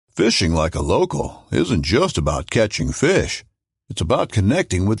Fishing like a local isn't just about catching fish. It's about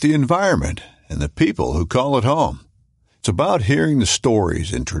connecting with the environment and the people who call it home. It's about hearing the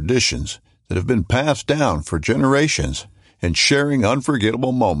stories and traditions that have been passed down for generations and sharing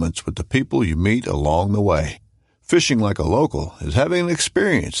unforgettable moments with the people you meet along the way. Fishing like a local is having an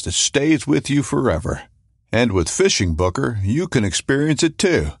experience that stays with you forever. And with Fishing Booker, you can experience it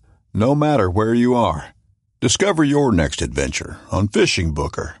too, no matter where you are. Discover your next adventure on Fishing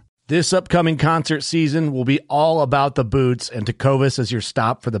Booker. This upcoming concert season will be all about the boots, and Tecovas is your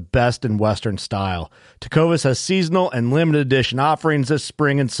stop for the best in Western style. Tecovas has seasonal and limited edition offerings this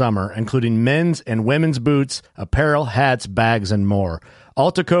spring and summer, including men's and women's boots, apparel, hats, bags, and more.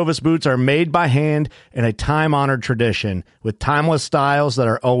 All Tecovas boots are made by hand in a time-honored tradition with timeless styles that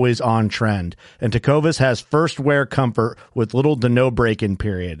are always on trend. And Tecovas has first wear comfort with little to no break-in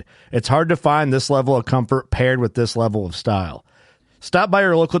period. It's hard to find this level of comfort paired with this level of style. Stop by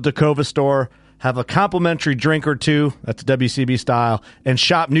your local Tecovas store, have a complimentary drink or two, that's WCB style, and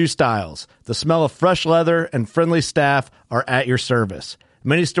shop new styles. The smell of fresh leather and friendly staff are at your service.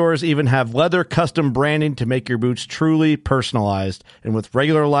 Many stores even have leather custom branding to make your boots truly personalized. And with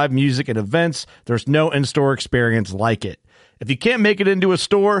regular live music and events, there's no in-store experience like it. If you can't make it into a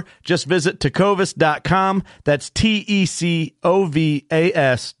store, just visit tecovas.com. That's TECOVAS.com.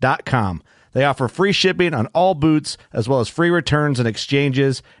 They offer free shipping on all boots, as well as free returns and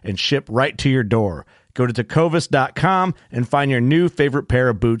exchanges, and ship right to your door. Go to tecovas.com and find your new favorite pair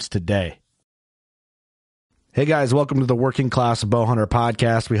of boots today. Hey guys, welcome to the Working Class Bowhunter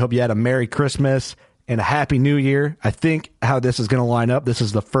podcast. We hope you had a Merry Christmas and a Happy New Year. I think how this is going to line up, this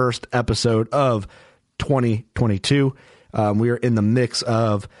is the first episode of 2022. We are in the mix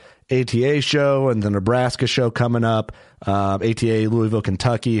of ATA show and the Nebraska show coming up. ATA Louisville,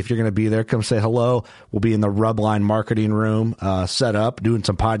 Kentucky. If you're going to be there, come say hello. We'll be in the Rubline marketing room, set up, doing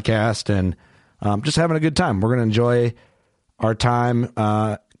some podcast and just having a good time. We're going to enjoy our time,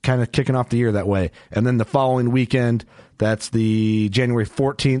 kind of kicking off the year that way. And then the following weekend, that's the January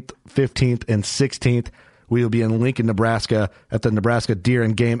 14th, 15th, and 16th. We will be in Lincoln, Nebraska at the Nebraska Deer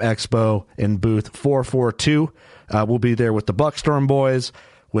and Game Expo in booth 442. We'll be there with the Buckstorm boys,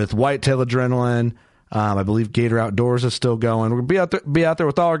 with Whitetail Adrenaline. I believe Gator Outdoors is still going. We'll be out there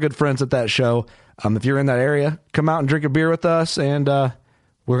with all our good friends at that show. If you're in that area, come out and drink a beer with us, and we're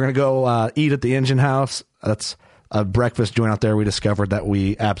going to go eat at the Engine House. That's a breakfast joint out there we discovered that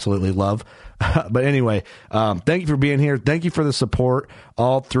we absolutely love. But anyway, thank you for being here. Thank you for the support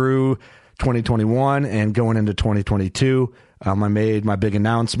all through 2021 and going into 2022. I made my big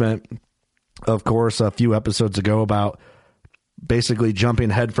announcement, of course, a few episodes ago about basically jumping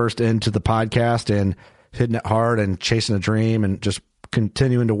headfirst into the podcast and hitting it hard and chasing a dream and just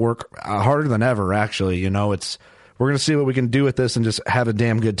continuing to work harder than ever. Actually, we're going to see what we can do with this and just have a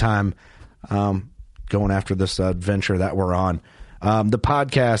damn good time going after this adventure that we're on. The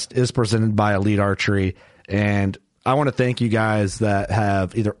podcast is presented by Elite Archery, and I want to thank you guys that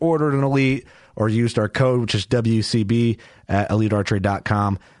have either ordered an Elite or used our code, which is WCB at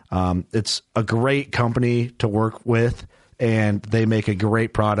elitearchery.com. It's a great company to work with, and they make a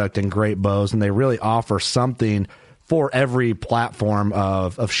great product and great bows, and they really offer something for every platform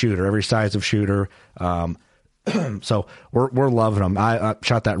of shooter, every size of shooter. So we're loving them. I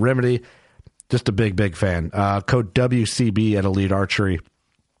shot that Remedy. Just a big fan. Code WCB at Elite Archery.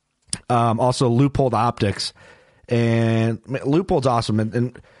 Also, Loophole Optics. And Loophole's awesome.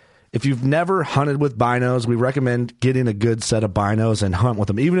 And if you've never hunted with binos, we recommend getting a good set of binos and hunt with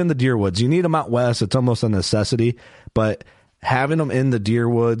them. Even in the deer woods. You need them out west. It's almost a necessity. But having them in the deer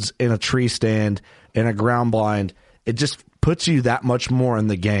woods, in a tree stand, in a ground blind, it just puts you that much more in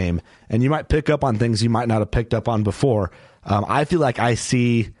the game. And you might pick up on things you might not have picked up on before. I feel like I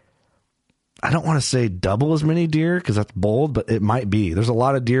see, I don't want to say double as many deer because that's bold, but it might be. There's a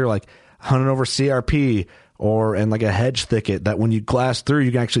lot of deer like hunting over CRP or in like a hedge thicket that when you glass through,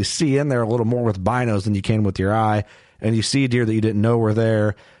 you can actually see in there a little more with binos than you can with your eye. And you see deer that you didn't know were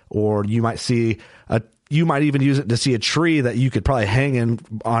there, or you might see you might even use it to see a tree that you could probably hang in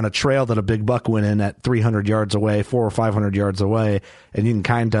on a trail that a big buck went in at 300 yards away, 400 or 500 yards away. And you can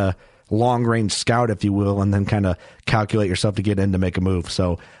kind of long range scout, if you will, and then kind of calculate yourself to get in to make a move.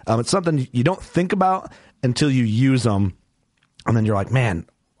 So it's something you don't think about until you use them. And then you're like, man,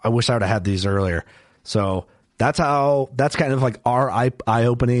 I wish I would have had these earlier. So that's kind of like our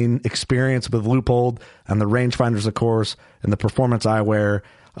eye-opening experience with Loophole and the rangefinders, of course, and the performance eyewear,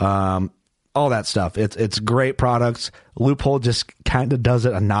 all that stuff. It's great products. Loophole just kind of does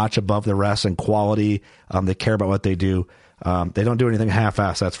it a notch above the rest in quality. They care about what they do. They don't do anything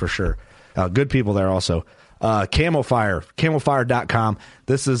half-assed, that's for sure. Good people there also. Camofire.com.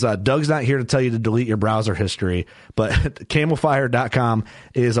 This is Doug's not here to tell you to delete your browser history, but Camofire.com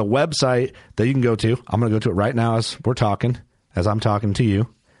is a website that you can go to. I'm going to go to it right now as I'm talking to you.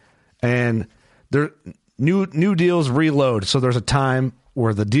 And there new deals reload. So there's a time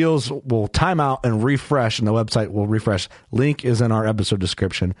where the deals will time out and refresh, and the website will refresh. Link is in our episode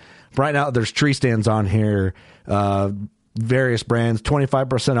description. Right now, there's tree stands on here, various brands,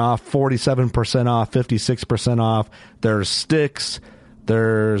 25% off, 47% off, 56% off. There's sticks.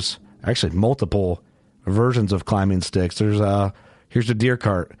 There's actually multiple versions of climbing sticks. There's here's a deer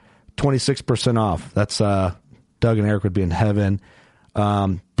cart, 26% off. That's Doug and Eric would be in heaven.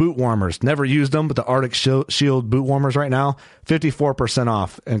 Boot warmers, never used them, but the Arctic Shield boot warmers right now, 54%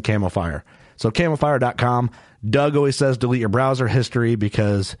 off in Camofire. So Camofire.com. Doug always says delete your browser history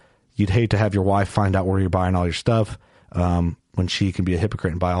because you'd hate to have your wife find out where you're buying all your stuff when she can be a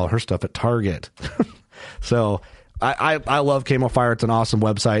hypocrite and buy all her stuff at Target. So I love Camofire. It's an awesome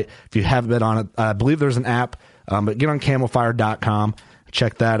website. If you haven't been on it, I believe there's an app, but get on Camofire.com.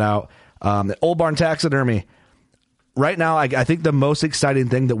 Check that out. The Old Barn Taxidermy. Right now, I think the most exciting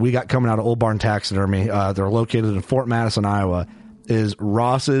thing that we got coming out of Old Barn Taxidermy, they're located in Fort Madison, Iowa, is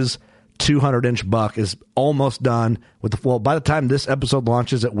Ross's 200-inch buck is almost done with by the time this episode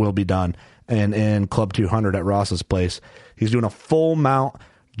launches, it will be done. And in Club 200 at Ross's place, he's doing a full mount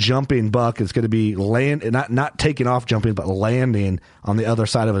jumping buck. It's going to be not taking off jumping, but landing on the other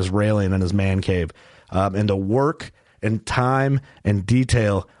side of his railing in his man cave. And the work and time and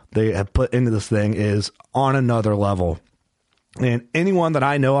detail they have put into this thing is on another level. And anyone that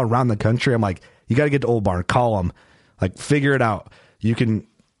I know around the country, I'm like, you got to get to Old Barn, call them, like figure it out. You can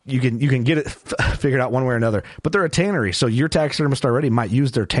get it figured out one way or another, but they're a tannery. So your taxidermist already might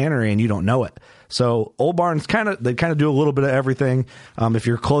use their tannery and you don't know it. So Old Barn's they kind of do a little bit of everything. If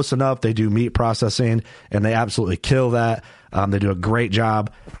you're close enough, they do meat processing and they absolutely kill that. They do a great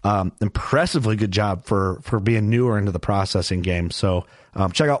job, impressively good job for being newer into the processing game. So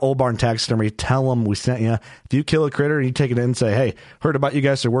check out Old Barn Taxidermy. Tell them we sent you. If you kill a critter and you take it in and say, hey, heard about you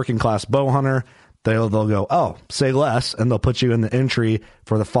guys are working class bow hunter, they'll go, oh, say less, and they'll put you in the entry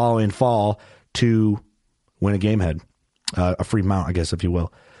for the following fall to win a game head, a free mount, I guess, if you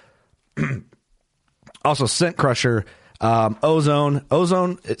will. Also, Scent Crusher. Ozone,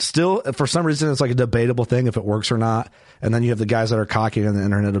 it's still, for some reason, it's like a debatable thing if it works or not. And then you have the guys that are cocky on the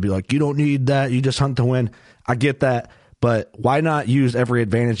internet will be like, you don't need that. You just hunt to win. I get that. But why not use every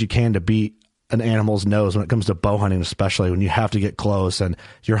advantage you can to beat an animal's nose when it comes to bow hunting, especially when you have to get close and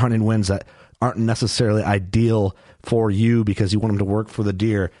you're hunting winds that aren't necessarily ideal for you because you want them to work for the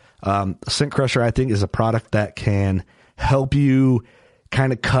deer. Scent Crusher, I think, is a product that can help you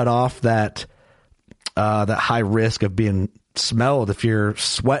kind of cut off that high risk of being smelled if you're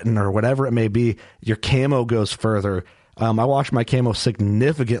sweating or whatever it may be. Your camo goes further. I wash my camo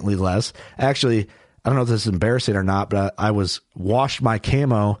significantly less. Actually, I don't know if this is embarrassing or not, but I washed my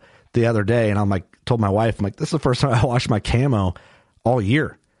camo the other day, and told my wife, I'm like, this is the first time I washed my camo all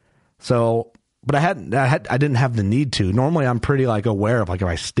year. So, but I didn't have the need to. Normally, I'm pretty aware of if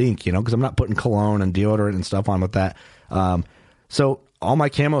I stink, because I'm not putting cologne and deodorant and stuff on with that. So all my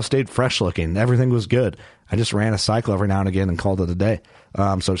camo stayed fresh looking. Everything was good. I just ran a cycle every now and again and called it a day.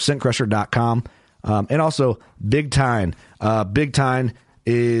 So scentcrusher.com. And also Big Tine. Big Tine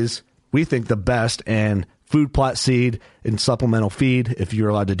is, we think, the best and food plot seed and supplemental feed, if you're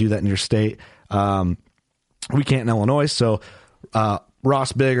allowed to do that in your state. We can't in Illinois. So,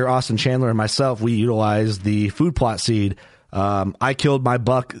 Ross Bigger, Austin Chandler, and myself, we utilize the food plot seed. I killed my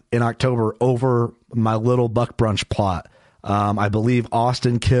buck in October over my little buck brunch plot. I believe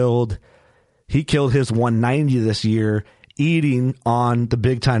Austin killed his 190 this year eating on the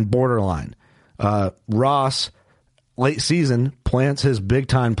Big Time borderline. Ross, late season, plants his Big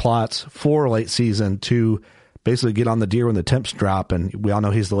Time plots for late season to basically get on the deer when the temps drop, and we all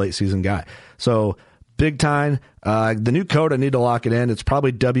know he's the late season guy. So Big Time, the new code, I need to lock it in. It's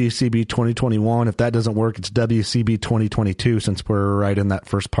probably WCB 2021. If that doesn't work, it's WCB 2022 since we're right in that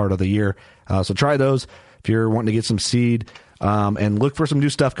first part of the year. So try those if you're wanting to get some seed, and look for some new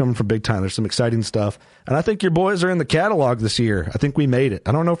stuff coming from Big Time. There's some exciting stuff. And I think your boys are in the catalog this year. I think we made it.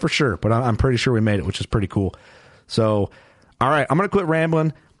 I don't know for sure, but I'm pretty sure we made it, which is pretty cool. So, all right, I'm going to quit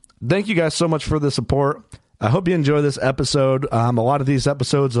rambling. Thank you guys so much for the support. I hope you enjoy this episode. A lot of these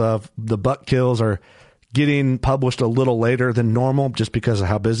episodes of the buck kills are getting published a little later than normal just because of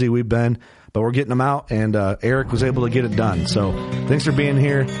how busy we've been, but we're getting them out, and Eric was able to get it done. So thanks for being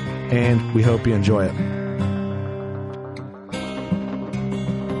here, and we hope you enjoy it.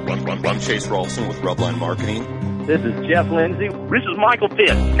 I'm Chase Rolfson with Rubline Marketing. This is Jeff Lindsay. This is Michael Pitt.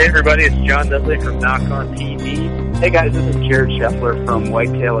 Hey everybody, it's John Dudley from Knock on TV. Hey guys, this is Jared Scheffler from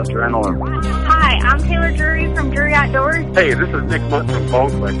Whitetail Adrenaline. Hi, I'm Taylor Drury from Drury Outdoors. Hey, this is Nick Munt from Bone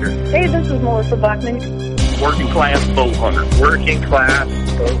Collector. Hey, this is Melissa Buckman. Working Class Bow Hunter. Working Class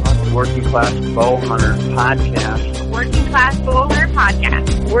Bow Hunter. Working Class Bow Hunter Podcast. Working Class Bow Hunter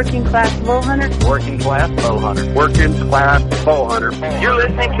Podcast. Working Class Bow Hunter. Working Class Bow Hunter. Working Class Bow Hunter. You're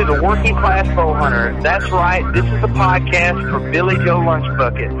listening to the Working Class Bow Hunter. That's right. This is the podcast for Billy Joe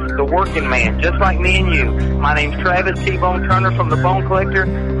Lunchbucket, the working man, just like me and you. My name's Travis T-Bone Turner from the Bone Collector.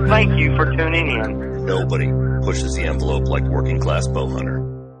 Thank you for tuning in. Nobody pushes the envelope like Working Class Bow Hunter.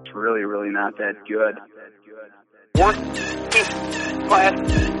 It's really, really not that good. Working Class.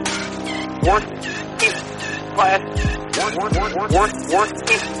 Working Class.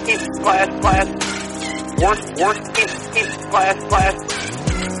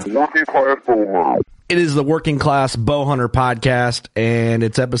 Working Class Bow Hunter. It is the Working Class Bow Hunter Podcast, and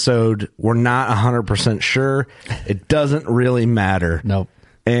it's episode we're not 100% sure. It doesn't really matter. Nope.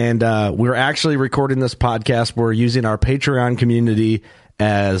 And we're actually recording this podcast. We're using our Patreon community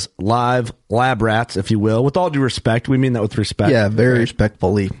as live lab rats, if you will. With all due respect, we mean that with respect. Yeah, very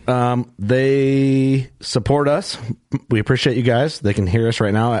respectfully. They support us. We appreciate you guys. They can hear us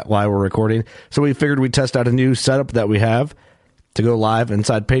right now while we're recording. So we figured we'd test out a new setup that we have to go live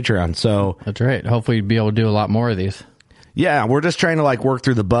inside Patreon. So That's right. Hopefully you'd be able to do a lot more of these. yeah, we're just trying to like work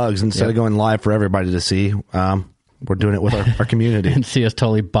through the bugs instead of going live for everybody to see. We're doing it with our community. And see us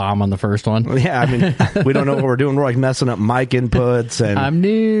totally bomb on the first one. Yeah, I mean, we don't know what we're doing. We're like messing up mic inputs, and I'm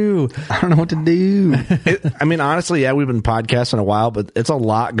new. I don't know what to do. I mean, honestly, yeah, we've been podcasting a while, but it's a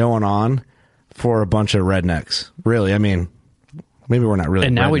lot going on for a bunch of rednecks. Really, I mean, maybe we're not really.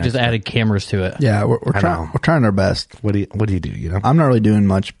 And now we rednecks, just but- added cameras to it. Yeah, we're I trying. know. We're trying our best. What do you do? You know, I'm not really doing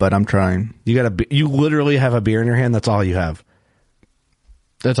much, but I'm trying. you literally have a beer in your hand. That's all you have.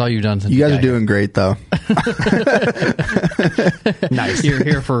 That's all you've done since You guys got are doing great, though. Nice. here. You're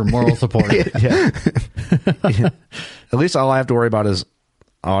here for moral support. Yeah. At least all I have to worry about is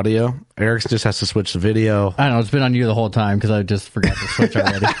audio. Eric just has to switch the video. I know, it's been on you the whole time because I just forgot to switch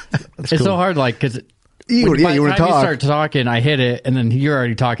already. It's cool. so hard, like, because You by the want to time you talk? start talking, I hit it, and then you're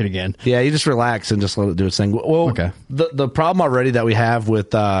already talking again. Yeah, you just relax and just let it do its thing. Well, Okay. The problem already that we have with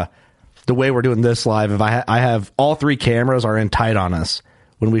the way we're doing this live, if I have all three cameras are in tight on us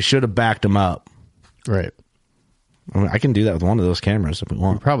when we should have backed them up. Right. I mean, I can do that with one of those cameras if we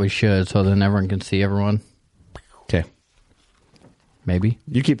want. Probably should, so then everyone can see everyone. Okay, Maybe.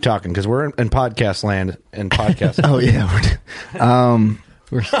 you keep talking because we're in podcast land and podcast. Oh yeah.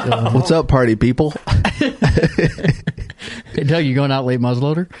 We're still. What's up, party people? Hey, Doug, you going out late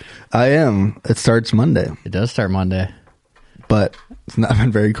muzzleloader? I am. It starts Monday, It does start Monday. but it's not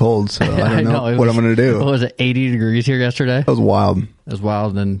been very cold, so I don't know it what was- I'm going to do. What was it, 80 degrees here yesterday? That was wild. It was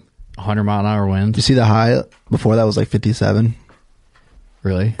wild, and 100-mile-an-hour Did you winds. see the high before that was like 57?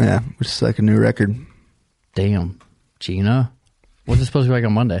 Really? Yeah, which is like a new record. Damn. Gina? What's it supposed to be like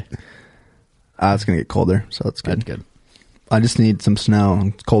on Monday? It's going to get colder, so it's good. That's good. I just need some snow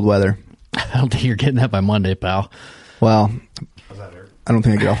and cold weather. I don't think you're getting that by Monday, pal. Well, I don't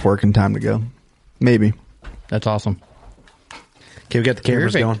think I get off work in time to go. Maybe. That's awesome. Okay, we got the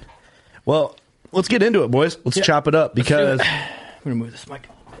cameras Perfect. going. Well, let's get into it, boys. Let's chop it up because I'm going to move this mic.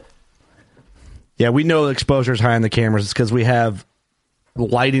 yeah, we know the exposure is high on the cameras. It's because we have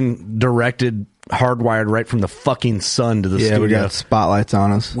lighting directed, hardwired right from the fucking sun to the Yeah, studio. we got spotlights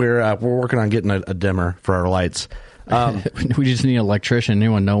on us. We're working on getting a dimmer for our lights. We just need an electrician.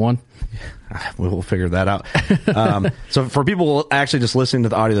 Anyone know one? We'll figure that out. So for people actually just listening to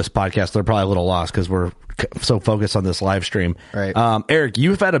the audio of this podcast, they're probably a little lost because we're so focused on this live stream. Right. Eric,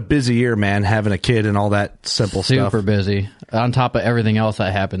 you've had a busy year, man, having a kid and all that simple stuff. Super busy. On top of everything else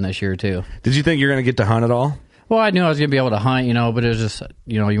that happened this year, too. Did you think you're going to get to hunt at all? Well, I knew I was going to be able to hunt, but it was just,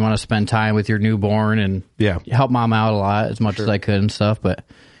 you want to spend time with your newborn and Yeah. help mom out a lot as much as I could and stuff. But,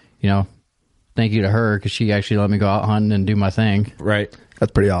 thank you to her because she actually let me go out hunting and do my thing. Right.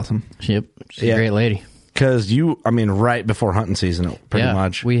 That's pretty awesome. Yep. She's Yeah. a great lady. Because right before hunting season, pretty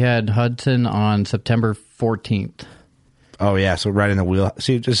much. We had Hudson on September 14th. Oh, yeah. So right in the wheel.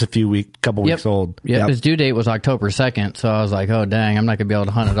 See, just couple weeks old. Yep. His due date was October 2nd. So I was like, oh, dang, I'm not going to be able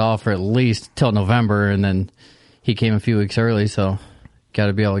to hunt it all for at least till November. And then he came a few weeks early. So got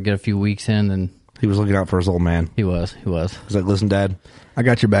to be able to get a few weeks in. And He was looking out for his old man. he was. He's like, listen, Dad, I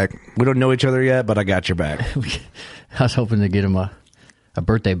got your back. we don't know each other yet, but I got your back. I was hoping to get him a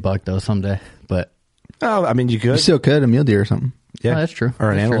birthday buck, though, someday. But Oh, I mean, you could. You still could, a mule deer or something. Yeah, Oh, that's true. Or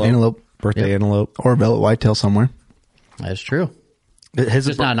an That's true. antelope. Antelope. Birthday Yep. antelope. Or a velvet whitetail somewhere. that's true. His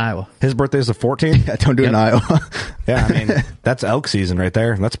Just not in Iowa. His birthday's the 14th. I don't do it in Iowa. Yeah, I mean, that's elk season right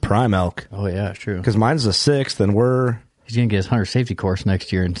there. That's prime elk. Oh, yeah, true. Because mine's the 6th, and we're... He's going to get his hunter safety course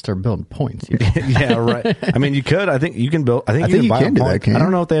next year and start building points. You know? Yeah, right. I mean, you could. I think you can build... I think you can buy them do points. that, can't I you?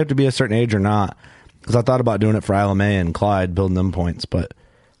 don't know if they have to be a certain age or not. Because I thought about doing it for Isla May and Clyde, building them points, but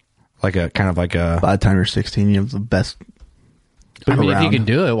like a kind of like a... By the time you're 16, you have the best. I mean, if you around. can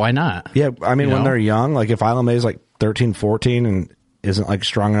do it, why not? Yeah, I mean, You when know? they're young, like if Isla May's like 13, 14 and isn't like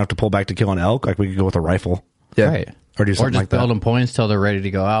strong enough to pull back to kill an elk, like we could go with a rifle. Yeah. Right. Or do something just like that. build them points till they're ready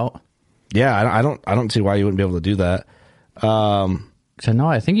to go out. Yeah, I don't see why you wouldn't be able to do that. So no,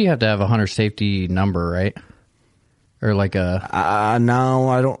 I think you have to have a hunter safety number, right? Or like a... No,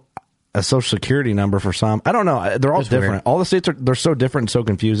 I don't. A social security number for some. I don't know. They're all Just different. weird. All the states they're so different and so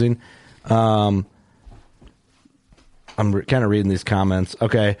confusing. I'm kind of reading these comments.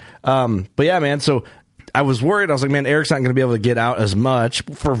 Okay. But yeah, man. So I was worried. I was like, man, Eric's not going to be able to get out as much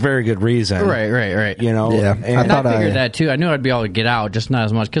for very good reason. Right. You know? Yeah. And I figured that too. I knew I'd be able to get out, just not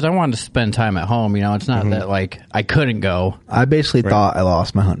as much because I wanted to spend time at home. You know, it's not that like I couldn't go. I basically thought I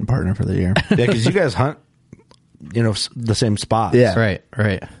lost my hunting partner for the year. yeah, because you guys hunt, you know, the same spots. Yeah.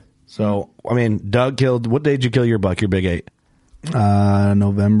 Right. So, I mean, Doug killed, what day did you kill your buck, your big 8?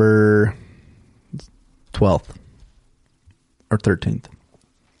 November 12th or 13th.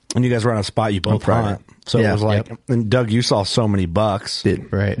 And you guys were on a spot you both Friday. hunt. So it Yeah. was like, and Doug, you saw so many bucks.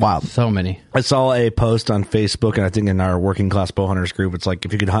 Dude, Right. wild. So many. I saw a post on Facebook, and I think in our working class bow hunters group, it's like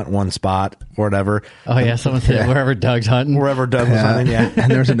if you could hunt one spot or whatever, Oh yeah, someone said wherever Doug's hunting. wherever Doug was hunting, yeah.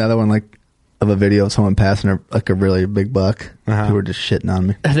 And there's another one like of a video of someone passing like a really big buck Uh-huh. who were just shitting on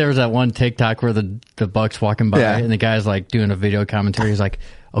me. There was that one TikTok where the buck's walking by Yeah. and the guy's like doing a video commentary. He's like,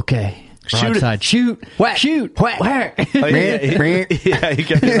 "Okay, Shoot it. broadside, shoot, Whack. shoot, whack." Oh, yeah, he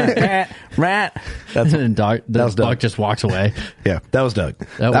kept doing that. Rat. That's And dog, the was Doug. buck just walks away. yeah. That was Doug.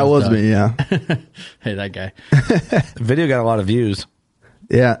 That was Doug. me, yeah. Hey, that guy The video got a lot of views.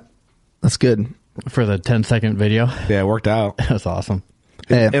 Yeah. That's good. for the 10-second video. Yeah, it worked out. That's awesome.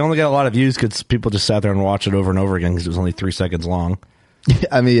 Hey, It only got a lot of views because people just sat there and watched it over and over again because it was only 3 seconds long.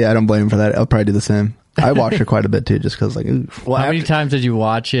 I mean, yeah, I don't blame him for that. I'll probably do the same. I watched it quite a bit too, just because, like, oof. Well, How many times did you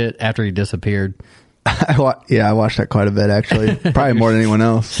watch it after he disappeared? I watched that quite a bit actually, probably more than anyone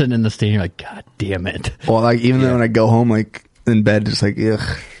else. Sitting in the stand, you're like, God damn it. Well, like even then when I go home, like in bed, just like, ugh,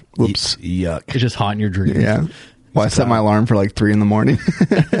 whoops, Yuck. It's just haunting your dreams. yeah. Well, I set my alarm for like 3 a.m. It's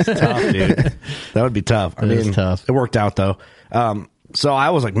tough, dude. That would be tough. It is tough. It worked out though. So I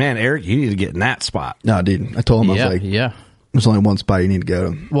was like, man, Eric, you need to get in that spot. No, dude, I told him I was like, yeah. there's only one spot you need to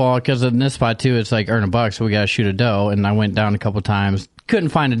go to. Well, because in this spot too, it's like earn a buck, so we got to shoot a doe. And I went down a couple times, couldn't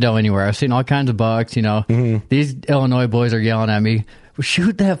find a doe anywhere. I've seen all kinds of bucks. You know, these Illinois boys are yelling at me, well,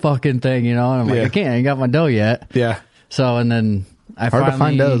 shoot that fucking thing. You know, and I'm like, Yeah. I can't. I ain't got my doe yet. Yeah. So and then I Hard to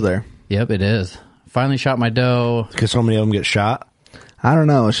find does there. Yep, it is. Finally shot my doe. Because so many of them get shot. I don't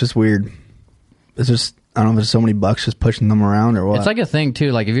know. It's just weird. It's just, I don't know if there's so many bucks just pushing them around or what. It's like a thing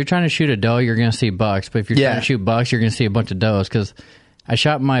too. Like if you're trying to shoot a doe, you're going to see bucks. But if you're Yeah. trying to shoot bucks, you're going to see a bunch of does. Because I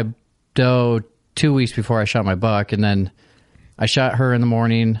shot my doe 2 weeks before I shot my buck, and then I shot her in the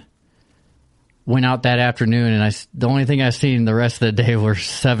morning. Went out that afternoon, and the only thing I seen the rest of the day were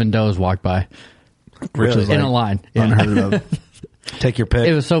 7 does walk by which is in like a line. Yeah. unheard of. Take your pick.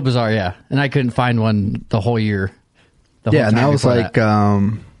 It was so bizarre, yeah. And I couldn't find one the whole year. The whole Yeah, and time that was before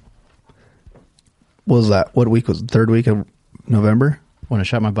like, what was that? What week was it? 3rd week of November? when I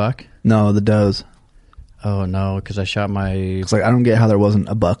shot my buck. No, the does. Oh no, because I shot my. It's like I don't get how there wasn't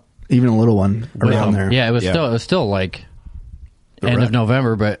a buck, even a little one around there. Yeah, it was still like end of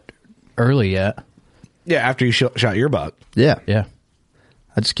November, but early yet. Yeah, after you shot your buck. yeah. Yeah,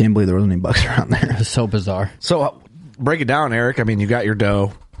 I just can't believe there wasn't any bucks around there. it was so bizarre. So break it down, Eric. I mean, you got your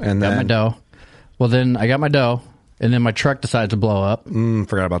doe, and Got then my doe. Well, then I got my doe, and then my truck decided to blow up.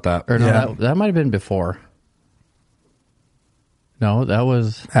 Forgot about that. Or no, Yeah. that might have been before. No, that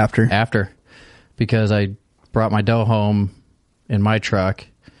was After. because I brought my doe home in my truck.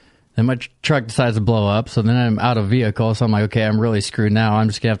 Then my truck decides to blow up, so then I'm out of vehicle. So I'm like, okay, I'm really screwed now. I'm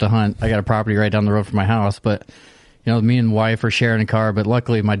just gonna have to hunt. I got a property right down the road from my house, but you know, me and wife are sharing a car. But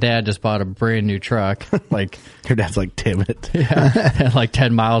luckily, my dad just bought a brand new truck. Like Your dad's like, damn it. had like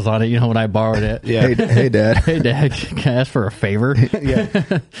 10 miles on it. You know, when I borrowed it. Yeah. Hey, Dad. Hey, Dad, can I ask for a favor? Yeah.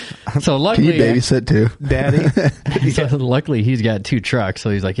 So Can luckily, you babysit too? Daddy. so luckily he's got 2 trucks, so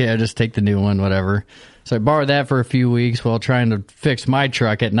he's like, yeah, just take the new one, whatever. So I borrowed that for a few weeks while trying to fix my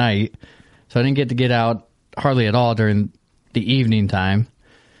truck at night. So I didn't get out hardly at all during the evening time,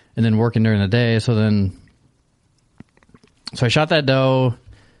 and then working during the day. So I shot that doe.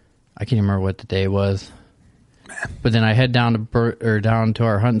 I can't even remember what the day was. But then I head down to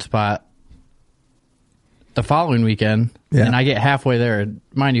our hunting spot the following weekend, and I get halfway there.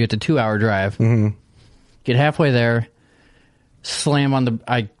 Mind you, it's a 2-hour drive. Mm-hmm. Get halfway there,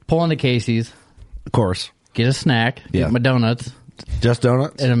 I pull into Casey's. Of course. Get a snack. Yeah. Get my donuts. Just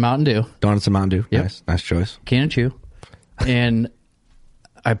donuts? And a Mountain Dew. Donuts and Mountain Dew. Yep. Nice choice. Can of chew. And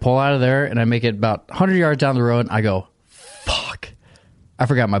I pull out of there, and I make it about 100 yards down the road, and I go, fuck. I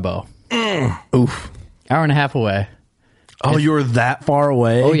forgot my bow. Oof. Hour and a half away. Oh, you were that far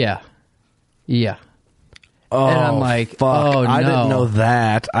away? Oh, yeah. Yeah. Oh, and I'm like, fuck. oh, no. I didn't know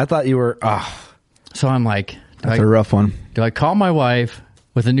that. I thought you were... So I'm like... That's a rough one. Do I call my wife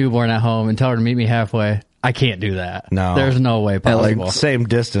with a newborn at home and tell her to meet me halfway? I can't do that. No. There's no way possible. Like same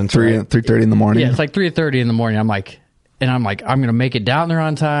distance, 3:30 in the morning. Yeah, it's like 3:30 in the morning. I'm like, I'm going to make it down there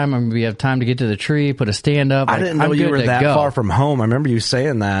on time. I'm going to have time to get to the tree, put a stand up. I didn't know you were that far from home. I remember you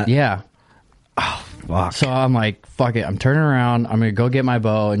saying that. Yeah. Oh, fuck. So I'm like, fuck it. I'm turning around. I'm going to go get my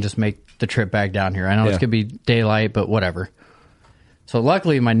bow and just make the trip back down here. I know it's going to be daylight, but whatever. So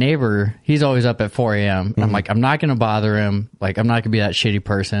luckily, my neighbor, he's always up at 4 a.m. I'm like, I'm not going to bother him. Like, I'm not going to be that shitty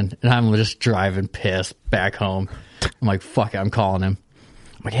person. And I'm just driving pissed back home. I'm like, fuck it. I'm calling him.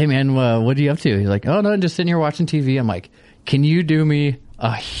 I'm like, hey, man, what are you up to? He's like, oh, no, just sitting here watching TV. I'm like, can you do me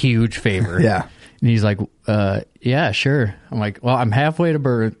a huge favor? Yeah. And he's like, yeah, sure. I'm like, well, I'm halfway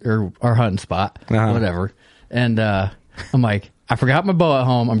to our hunting spot, whatever. And I'm like, I forgot my bow at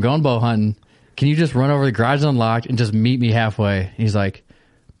home. I'm going bow hunting. Can you just run over the garage unlocked and just meet me halfway? And he's like,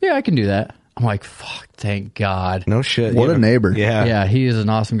 yeah, I can do that. I'm like, fuck, thank God. No shit. What a neighbor. Yeah. Yeah, he is an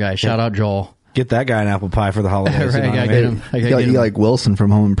awesome guy. Shout out Joel. Get that guy an apple pie for the holidays. Right, I gotta get him. You like Wilson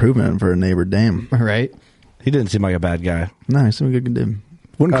from Home Improvement for a neighbor. Damn. Right. He didn't seem like a bad guy. No, he's a good dude.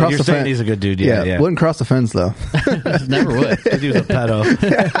 Wouldn't cross you're the saying fence. he's a good dude. Yeah. Wouldn't cross the fence though. Never would. He was a pedo.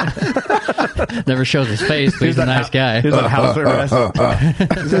 Never shows his face, but he's a nice guy. He was on house arrest. He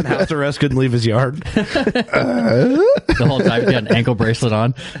was on house arrest, couldn't leave his yard. The whole time he got an ankle bracelet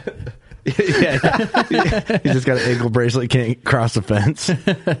on. Yeah. He just got an ankle bracelet, can't cross the fence.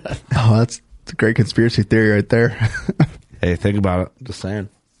 Oh, that's a great conspiracy theory right there. Hey, think about it. Just saying.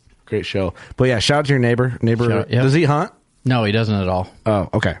 Great show. But yeah, shout out to your neighbor. Does he hunt? No, he doesn't at all. Oh,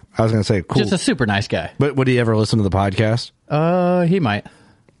 okay. I was going to say, cool. Just a super nice guy. But would he ever listen to the podcast? He might.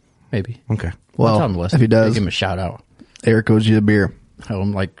 Maybe. Okay. Well, I'll tell him to listen. if he does, give him a shout out. Eric owes you a beer.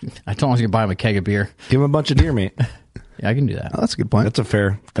 I'm like, I told him I was going to buy him a keg of beer. Give him a bunch of deer meat. Yeah, I can do that. Oh, that's a good point. That's a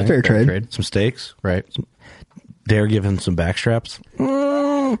fair thing. Fair trade. Some steaks. Right. Dare give him some backstraps.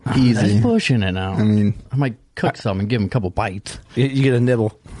 Easy. That's pushing it now. I mean, I might cook some and give him a couple bites. You get a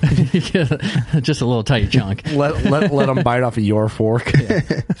nibble. Just a little tiny chunk. Let him bite off of your fork. Yeah.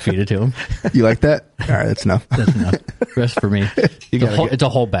 Feed it to him. you like that? All right, that's enough. That's enough. Rest for me. It's a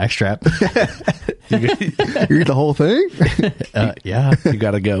whole backstrap. You eat the whole thing? Yeah. You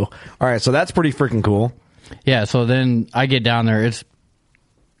got to go. All right, so that's pretty freaking cool. Yeah, so then I get down there. It's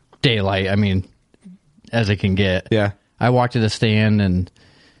daylight. I mean, as it can get. Yeah. I walk to the stand and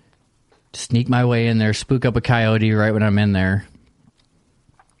sneak my way in there, spook up a coyote right when I'm in there.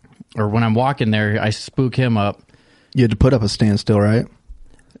 Or when I'm walking there, I spook him up. You had to put up a stand still, right?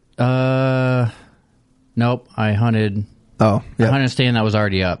 Nope. I hunted. Oh, yeah. I hunted a stand that was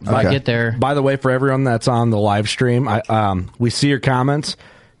already up. So I get there. By the way, for everyone that's on the live stream, we see your comments.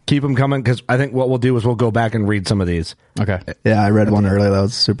 Keep them coming, because I think what we'll do is we'll go back and read some of these. Okay. Yeah, I read one earlier that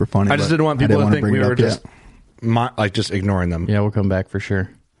was super funny. I just didn't want people to think we were yet. just ignoring them. Yeah, we'll come back for sure.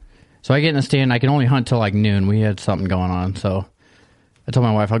 So I get in the stand. I can only hunt till like noon. We had something going on, so I told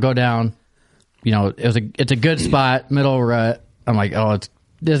my wife I'll go down. You know, it's a good spot, middle rut. I'm like,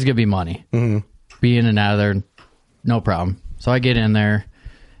 this is gonna be money. Mm-hmm. Be in and out of there, no problem. So I get in there.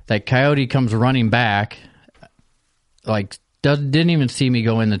 That coyote comes running back, like didn't even see me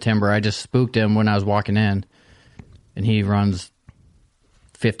go in the timber. I just spooked him when I was walking in, and he runs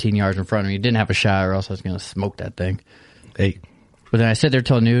 15 yards in front of me. He didn't have a shot, or else I was gonna smoke that thing. Hey. But then I sit there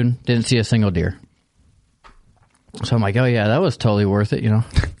till noon, didn't see a single deer. So I'm like, oh yeah, that was totally worth it, you know.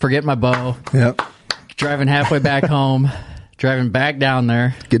 Forget my bow. Yep. Driving halfway back home, driving back down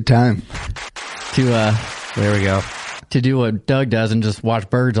there Good time. to There we go. to do what Doug does and just watch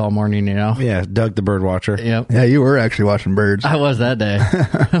birds all morning, you know. Yeah, Doug the bird watcher. Yep. Yeah, you were actually watching birds. I was that day.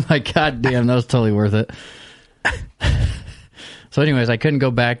 I'm like, God damn, that was totally worth it. So anyways, I couldn't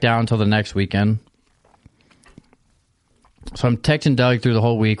go back down until the next weekend. So I'm texting Doug through the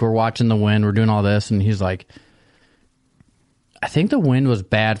whole week. We're watching the wind. We're doing all this. And he's like, I think the wind was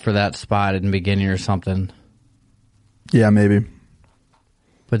bad for that spot in the beginning or something. Yeah, maybe.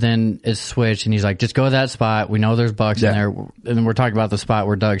 But then it switched, and he's like, just go to that spot. We know there's bucks in there. And then we're talking about the spot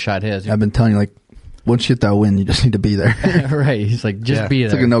where Doug shot his. I've been telling you, like, once you hit that wind, you just need to be there. Right. He's like, just be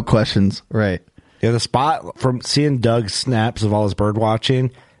It's there. like no questions. Right. Yeah, the spot from seeing Doug's snaps of all his bird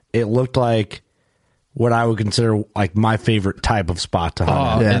watching, it looked like what I would consider like my favorite type of spot to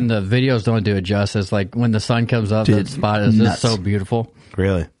hunt. And the videos don't do it justice. Like when the sun comes up, Dude, that spot is nuts. just so beautiful.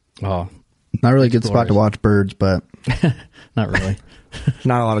 Really? Oh, Not really a good spot to watch birds, but not really.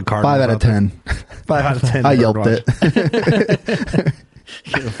 Not a lot of cardinals. 5 out of 10. 5 out of 10. I bird yelped watching. it.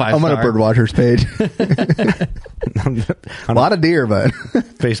 Give it a 5 I'm on a star. bird watchers page. A lot of deer, but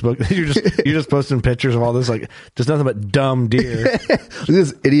Facebook. You're just posting pictures of all this, like just nothing but dumb deer. look at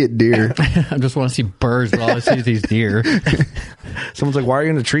this idiot deer. I just want to see birds, but all I see is these deer. Someone's like, "Why are you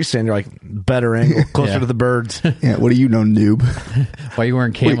in a tree stand?" You're like, "Better angle, closer Yeah. to the birds." Yeah, what do you know, noob? Why are you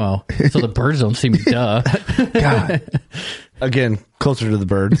wearing camo? So the birds don't see me. Duh. God. Again, closer to the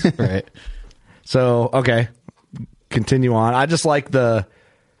birds. Right. So okay, continue on. I just like the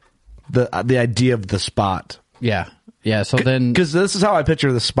idea of the spot. Yeah. Yeah. So then, Because this is how I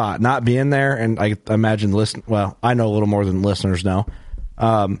picture the spot, not being there, and I imagine well, I know a little more than listeners know.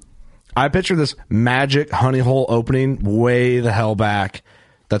 I picture this magic honey hole opening way the hell back.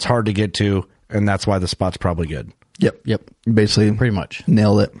 That's hard to get to, and that's why the spot's probably good. Yep. Yep. Basically, Pretty much.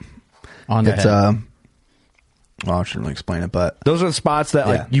 nailed it. On the It's head. well, I shouldn't really explain it, but Those are the spots that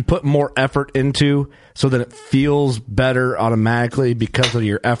Yeah. like you put more effort into, so that it feels better automatically because of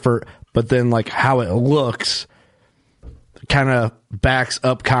your effort. But then, like how it looks, kind of backs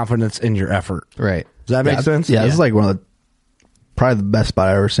up confidence in your effort. Right. Does that make sense? yeah, this is like one of the probably the best spot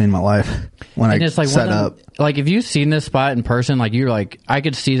I've ever seen in my life when And I it's like set one of up. them- like if you've seen this spot in person, like you're like, I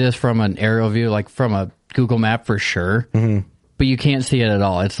could see this from an aerial view, like from a Google map for sure, but you can't see it at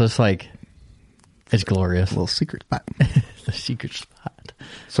all. It's just like, it's glorious. Little secret spot. The secret spot.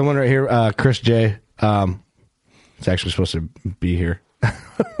 Someone right here, Chris J. It's actually supposed to be here.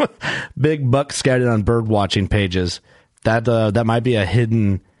 Big buck scouted on bird watching pages. That might be a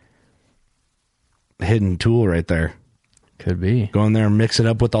hidden tool right there. Could be. Go in there and mix it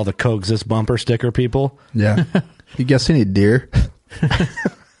up with all the coexist bumper sticker people. Yeah. You guess any deer?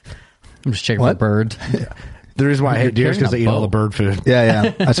 I'm just checking What? for birds. The reason why I hate deer is because they eat all the bow. bird food.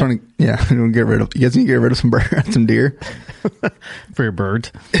 Yeah. I just want to. Yeah, I want to get rid of. You guys need to get rid of some deer. For your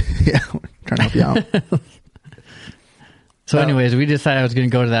birds. Yeah, trying to help you out. So anyways, we decided I was going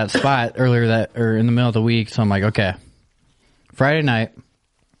to go to that spot or in the middle of the week. So I'm like, okay, Friday night,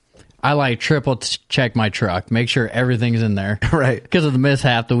 I like triple check my truck, make sure everything's in there. Right. Because of the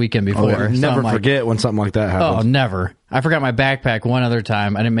mishap the weekend before. So Never I'm like, forget when something like that Oh, happens. never. I forgot my backpack one other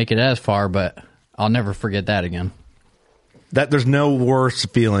time. I didn't make it as far, but I'll never forget that again. There's no worse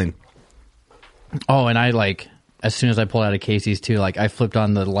feeling. Oh, and I like, as soon as I pulled out of Casey's too, like I flipped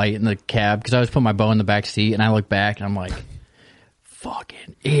on the light in the cab because I was putting my bow in the back seat and I look back and I'm like,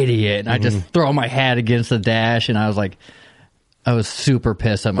 fucking idiot. And I just throw my hat against the dash and I was like, I was super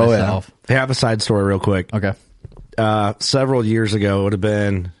pissed at myself. I have a side story real quick. Okay. Several years ago, it would have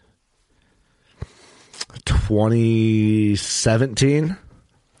been 2017.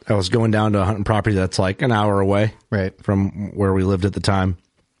 I was going down to a hunting property that's like an hour away Right. from where we lived at the time.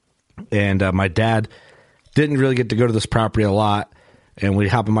 And my dad didn't really get to go to this property a lot. And we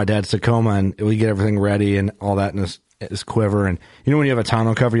hop in my dad's Tacoma and we get everything ready and all that in his quiver. And you know when you have a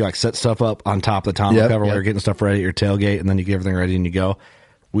tonneau cover, you like set stuff up on top of the tonneau cover while you're getting stuff ready at your tailgate, and then you get everything ready and you go.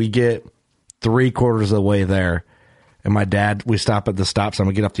 We get 3/4 of the way there. And my dad, we stop at the stop sign.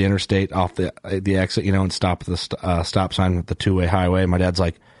 We get off the interstate, off the exit, and stop at the stop sign at the two-way highway. And my dad's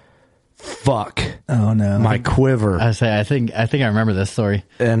like, fuck. Oh no. My quiver. I think I remember this story.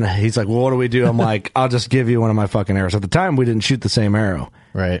 And he's like, well, what do we do? I'm like, I'll just give you one of my fucking arrows. At the time, we didn't shoot the same arrow.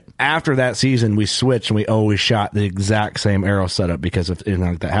 Right. After that season, we switched and we always shot the exact same arrow setup because if anything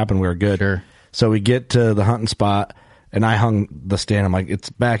like that happened, we were good. Sure. So we get to the hunting spot and I hung the stand. I'm like, it's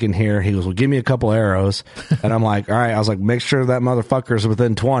back in here. He goes, well, give me a couple arrows. And I'm like, all right. I was like, make sure that motherfucker's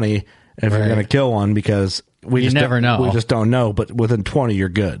within 20 if you're going to kill one because we just never know. We just don't know. But within 20, you're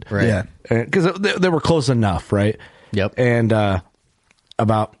good. Right. Yeah. Because they were close enough, right? Yep. And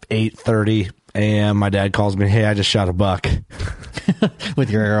about 8:30 a.m., my dad calls me, hey, I just shot a buck. With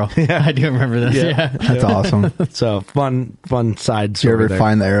your arrow. Yeah. I do remember this. Yeah. That's awesome. So fun side Did you story ever there.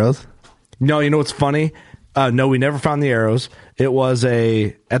 find the arrows? No, you know what's funny? No, we never found the arrows. It was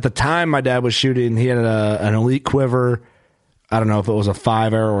at the time my dad was shooting, he had an elite quiver. I don't know if it was a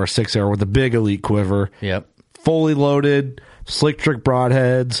 5-arrow or a 6-arrow with a big elite quiver. Yep. Fully loaded, slick trick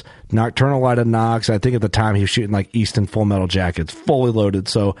broadheads, nocturnal lighted knocks. I think at the time he was shooting like Easton Full Metal Jackets, fully loaded.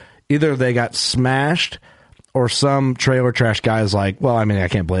 So either they got smashed or some trailer trash guy is like, well, I mean, I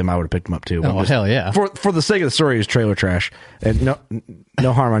can't blame him. I would have picked him up too. Oh, hell yeah. For the sake of the story, he's trailer trash. And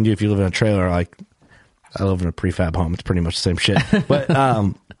no harm on you if you live in a trailer. Like, I live in a prefab home. It's pretty much the same shit. But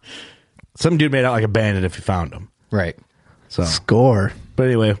some dude made out like a bandit if he found him. Right. So Score. But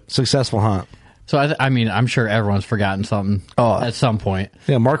anyway, successful hunt. So I mean, I'm sure everyone's forgotten something at some point.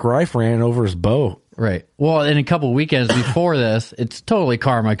 Yeah, Mark Reif ran over his bow. Right. Well, in a couple weekends before this, it's totally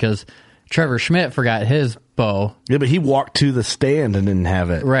karma because Trevor Schmidt forgot his bow. Yeah, but he walked to the stand and didn't have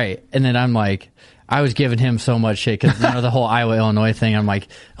it. Right. And then I'm like, I was giving him so much shit because the whole Iowa Illinois thing. I'm like,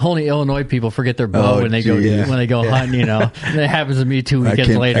 only Illinois people forget their bow when they go hunting. You know, and it happens to me 2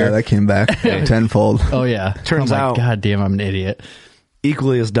 weekends later. That came back tenfold. Oh yeah. Turns out, God damn, I'm an idiot.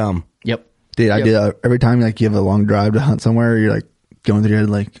 Equally as dumb. Yep. Dude, I did every time like you have a long drive to hunt somewhere, you're like going through your head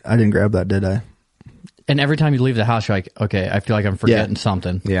like, I didn't grab that, did I? And every time you leave the house, you're like, okay, I feel like I'm forgetting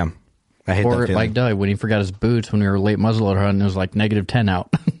something. Yeah. I hate that Or feeling. like Doug, when he forgot his boots when we were late muzzleloader hunting, it was like -10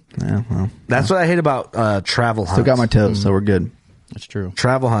 out. Yeah, well, That's what I hate about travel hunts. still got my toes, so we're good. That's true.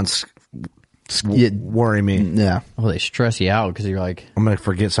 Travel hunts Yeah. worry me. Yeah. Oh, they stress you out because you're like, I'm going to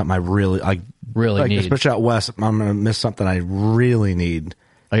forget something I really need. Especially out west, I'm going to miss something I really need.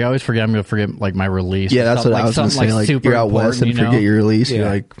 I always forget. I'm going to forget like my release. Yeah, that's what I was going to say. Like, you're out west and forget your release. Yeah. You're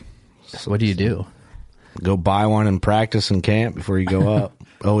like, So what do you do? Go buy one and practice in camp before you go up.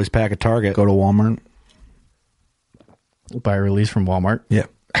 Always pack a target. go to Walmart. Buy a release from Walmart? Yeah.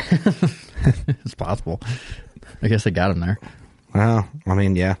 It's possible. I guess they got them there. Well, I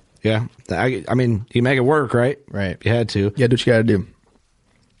mean, yeah. Yeah. I mean, you make it work, right? Right. You had to. Yeah, do what you got to do.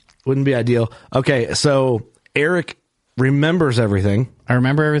 Wouldn't be ideal. Okay, so Eric remembers everything. I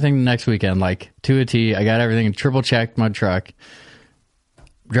remember everything next weekend, like to a T. I got everything triple checked my truck.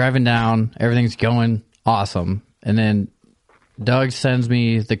 Driving down, everything's going awesome. And then Doug sends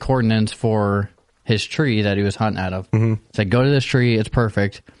me the coordinates for his tree that he was hunting out of. Mm-hmm. Said, go to this tree. It's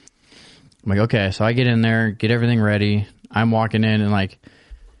perfect. I'm like, okay. So I get in there, get everything ready. I'm walking in and like,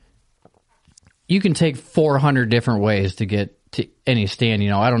 you can take 400 different ways to get to any stand. You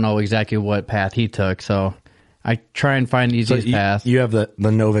know, I don't know exactly what path he took. So I try and find the easiest path. You have the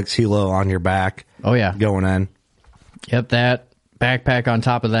Novix Hilo on your back. Oh, yeah. Going in. Yep, that. Backpack on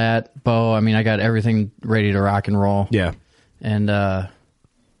top of that. Bow. I mean, I got everything ready to rock and roll. Yeah. And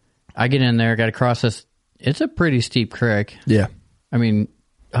I get in there, got to cross this. It's a pretty steep creek. Yeah. I mean,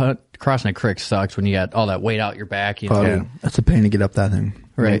 crossing a creek sucks when you got all that weight out your back. You know? Oh, that's a pain to get up that thing.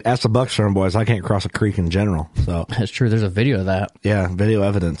 I Right. mean, ask the Buckstone boys. I can't cross a creek in general. So That's true. There's a video of that yeah, video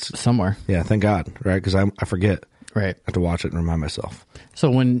evidence. somewhere. Yeah, thank God, right? Because I forget. Right. I have to watch it and remind myself. So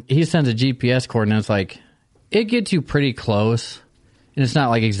when he sends a GPS coordinates, like, it gets you pretty close. And it's not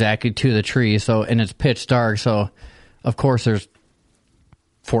like exactly to the tree. So, and it's pitch dark. So, of course, there's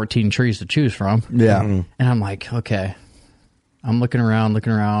 14 trees to choose from. Yeah. Mm-hmm. And I'm like, okay. I'm looking around.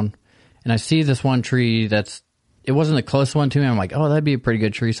 And I see this one tree it wasn't the closest one to me. I'm like, oh, that'd be a pretty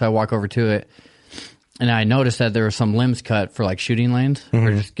good tree. So I walk over to it. And I noticed that there were some limbs cut for like shooting lanes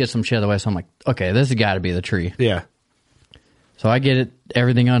or just get some shit out of the way. So I'm like, okay, this has got to be the tree. Yeah. So I get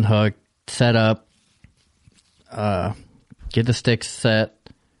everything unhooked, set up, get the sticks set,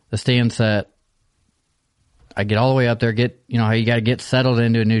 the stand set. I get all the way up there, you know how you got to get settled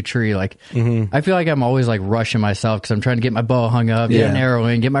into a new tree. Like, I feel like I'm always like rushing myself because I'm trying to get my bow hung up, get an arrow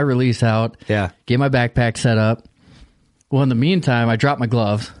in, get my release out, get my backpack set up. Well, in the meantime, I dropped my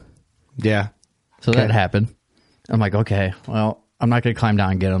gloves. Yeah. So that happened. I'm like, okay, well, I'm not going to climb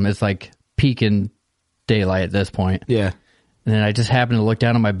down and get them. It's like peaking daylight at this point. Yeah. And then I just happened to look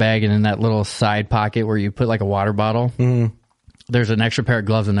down on my bag, and in that little side pocket where you put like a water bottle, there's an extra pair of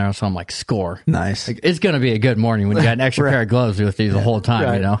gloves in there. So I'm like, score. Nice. Like, it's going to be a good morning when you got an extra pair of gloves with you the whole time,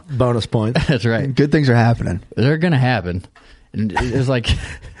 Right. you know? Bonus point. That's right. Good things are happening. They're going to happen. And it's like,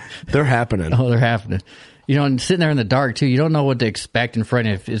 They're happening. oh, they're happening. You know, and sitting there in the dark, too, you don't know what to expect in front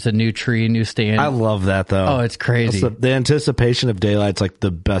of you. It's a new tree, new stand. I love that, though. Oh, it's crazy. The anticipation of daylight's like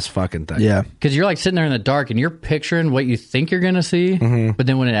the best fucking thing. Yeah. Because you're like sitting there in the dark and you're picturing what you think you're going to see. But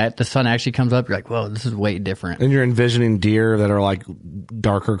then when the sun actually comes up, you're like, whoa, this is way different. And you're envisioning deer that are like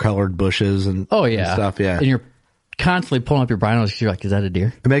darker colored bushes and, Oh, yeah. and stuff. Yeah. And you're constantly pulling up your binos because you're like, is that a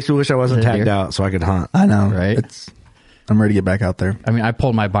deer? It makes me wish I wasn't Is that a tagged deer? out so I could hunt. I know. Right? I'm ready to get back out there. I mean, I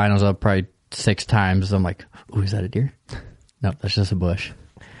pulled my binos up probably 6 times. I'm like, ooh, is that a deer? No, that's just a bush.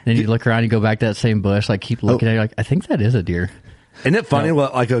 Then you look around, you go back to that same bush, like keep looking at it, like, I think that is a deer. Isn't it funny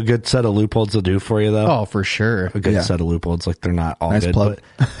what like a good set of loopholes will do for you, though? Oh, for sure. A good set of loopholes. Like they're not all Nice good. plug.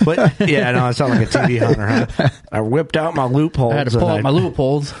 But yeah, no, I sound like a TV hunter. Huh? I whipped out my loopholes. I had to pull out my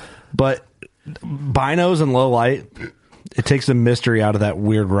loopholes. But binos and low light, it takes the mystery out of that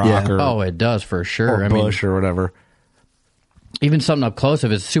weird rock or, Oh, it does for sure. or bush or whatever. Even something up close,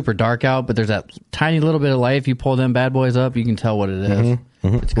 if it's super dark out, but there's that tiny little bit of light, if you pull them bad boys up, you can tell what it is.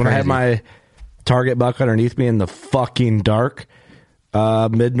 It's When I crazy. had my target buck underneath me in the fucking dark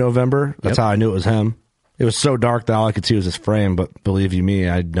mid-November. That's how I knew it was him. It was so dark that all I could see was his frame, but believe you me,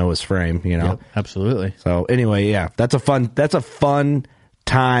 I know his frame, you know. Yep, absolutely. So anyway, yeah, that's a fun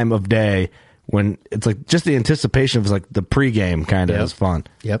time of day when it's like just the anticipation of like the pregame kind of is fun.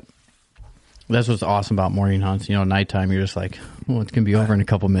 Yep. That's what's awesome about morning hunts. You know, nighttime, you're just like, well, it's going to be over in a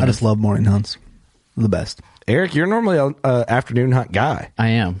couple minutes. I just love morning hunts. They're the best. Eric, you're normally an afternoon hunt guy. I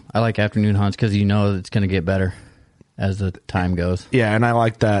am. I like afternoon hunts because you know it's going to get better as the time goes. Yeah, and I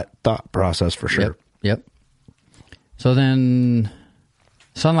like that thought process for sure. Yep. So then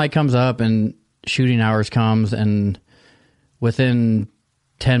sunlight comes up and shooting hours comes, and within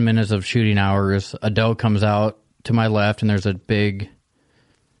 10 minutes of shooting hours, a doe comes out to my left, and there's a big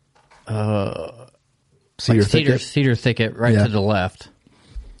cedar thicket right to the left.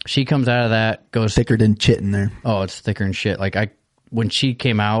 She comes out of that, goes thicker than chit in there. Oh, it's thicker than shit. Like when she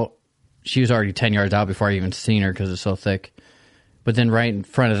came out, she was already 10 yards out before I even seen her because it's so thick. But then right in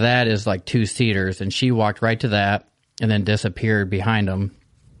front of that is like 2 cedars, and she walked right to that and then disappeared behind them.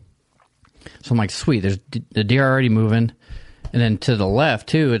 So I'm like, sweet, there's the deer already moving. And then to the left,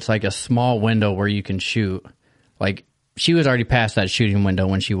 too, it's like a small window where you can shoot. Like, she was already past that shooting window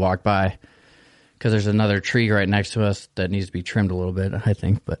when she walked by because there's another tree right next to us that needs to be trimmed a little bit, I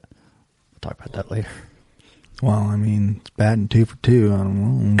think, but we'll talk about that later. Well, I mean, it's bad and 2 for 2. I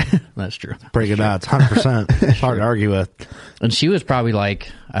don't know. That's true. Break it out. It's 100%. It's hard to argue with. And she was probably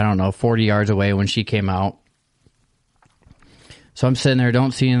like, I don't know, 40 yards away when she came out. So I'm sitting there,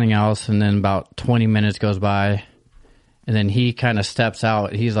 don't see anything else, and then about 20 minutes goes by, and then he kind of steps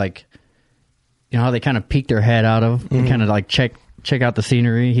out. He's like, you know how they kind of peek their head out of and kind of like check out the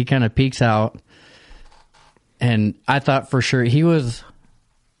scenery? He kind of peeks out, and I thought for sure he was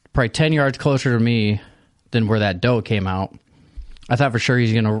probably 10 yards closer to me than where that doe came out. I thought for sure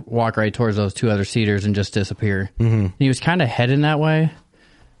he's going to walk right towards those 2 other cedars and just disappear. Mm-hmm. He was kind of heading that way.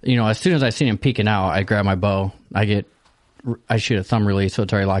 You know, as soon as I seen him peeking out, I grab my bow. I shoot a thumb release, so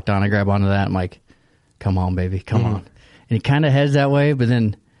it's already locked on. I grab onto that. I'm like, come on, baby, come on. And he kind of heads that way, but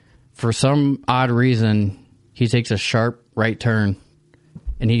then for some odd reason, he takes a sharp right turn,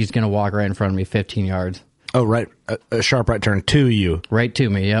 and he's going to walk right in front of me 15 yards. Oh, right. A sharp right turn to you. Right to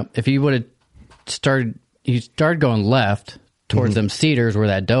me, yep. If he would have he started going left towards them cedars where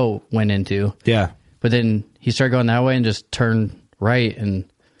that doe went into. Yeah. But then he started going that way and just turned right and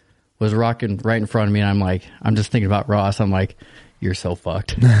was rocking right in front of me, and I'm just thinking about Ross. I'm like, you're so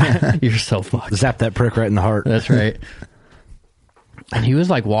fucked. You're so fucked. Zap that prick right in the heart. That's right. And he was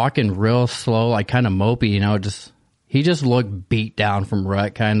like walking real slow, like kind of mopey, you know, he just looked beat down from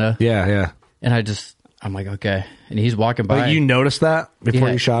rut, kind of. Yeah. And I'm like, okay. And he's walking by. But you noticed that before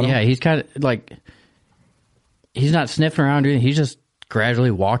you shot him? Yeah, he's kind of like, he's not sniffing around, dude. He's just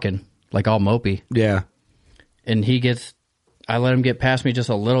gradually walking, like all mopey. Yeah. And I let him get past me just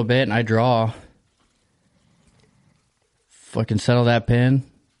a little bit, and I draw. Fucking settle that pin,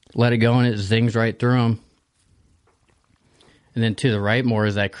 let it go, and it zings right through him. And then to the right more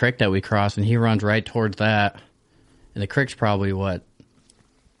is that creek that we crossed, and he runs right towards that. And the creek's probably,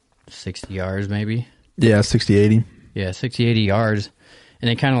 60 yards maybe? Yeah, 60, 80. Yeah, 60, 80 yards. And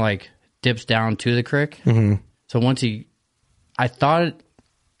it kind of like dips down to the creek. Mm-hmm. So once I thought,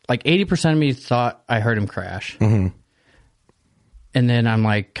 80% of me thought I heard him crash. Mm-hmm. And then I'm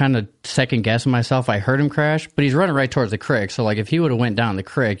like kind of second guessing myself. I heard him crash, but he's running right towards the creek. So like if he would have went down the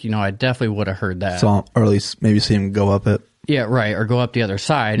creek, you know, I definitely would have heard that. So, or at least maybe see him go up it. Yeah, right. Or go up the other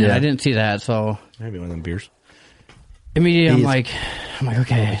side. And I didn't see that. So maybe one of them beers. Immediately I'm like,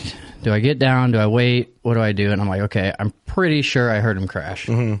 okay, do I get down? Do I wait? What do I do? And I'm like, okay, I'm pretty sure I heard him crash.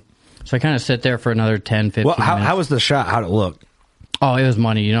 Mm-hmm. So I kind of sit there for another 10, 15 minutes. How was the shot? How'd it look? Oh, it was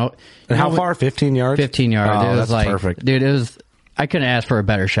money, you know. And how far? 15 yards? 15 yards. Oh, it was that's perfect. Dude, I couldn't ask for a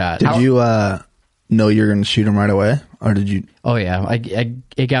better shot. Did you know you're going to shoot him right away? Or did you? Oh, yeah.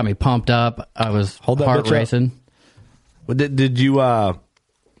 It got me pumped up. I was heart racing. Did you, how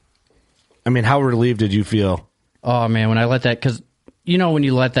relieved did you feel? Oh, man, when I let that, because, you know, when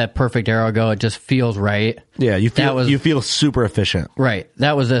you let that perfect arrow go, it just feels right. Yeah, you feel super efficient. Right.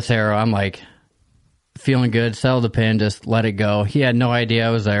 That was this arrow. I'm like, feeling good, settle the pin, just let it go. He had no idea I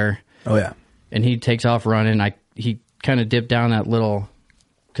was there. Oh, yeah. And he takes off running. He kind of dipped down that little,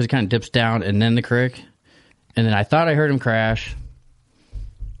 because it kind of dips down and then the creek. And then I thought I heard him crash.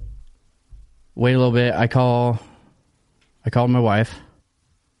 Wait a little bit. I called my wife,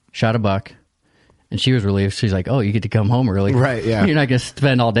 shot a buck, and she was relieved. She's like, oh, you get to come home early. Right, yeah. You're not going to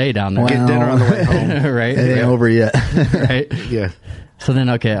spend all day down there. Get dinner on the way home. Right? It ain't over yet. Right? Yeah. So then,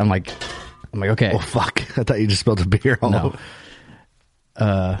 okay, I'm like, okay. Oh, fuck. I thought you just spilled a beer all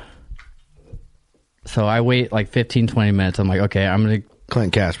over. So I wait like 15, 20 minutes. I'm like, okay,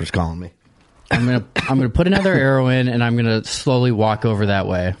 Clint Casper's calling me. I'm gonna put another arrow in, and I'm gonna slowly walk over that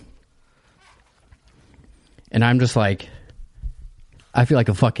way. And I'm just like, I feel like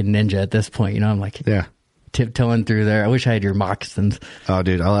a fucking ninja at this point. I'm like, yeah, tiptoeing through there. I wish I had your moccasins. Oh,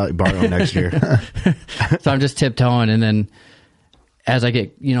 dude, I'll let you borrow them next year. So I'm just tiptoeing, and then as I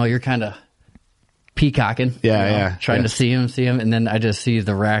get, you're kind of peacocking. Yeah, trying to see him, and then I just see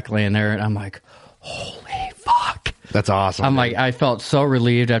the rack laying there, and I'm like, holy fuck. That's awesome. I'm like, I felt so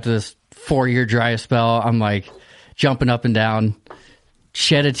relieved after this 4-year dry spell. I'm like jumping up and down,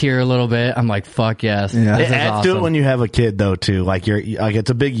 shed a tear a little bit. I'm like, fuck yes. Yeah. This is Add awesome. to it when you have a kid though too. Like it's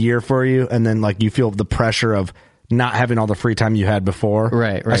a big year for you, and then like you feel the pressure of not having all the free time you had before.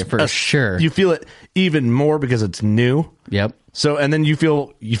 Right, for sure. You feel it even more because it's new. Yep. So and then you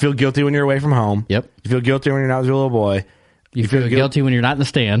feel guilty when you're away from home. Yep. You feel guilty when you're not with your little boy. You feel guilty when you're not in the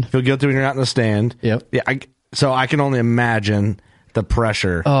stand. Feel guilty when you're not in the stand. Yep. Yeah. So I can only imagine the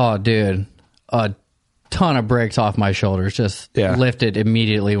pressure. Oh, dude. A ton of bricks off my shoulders. Just lifted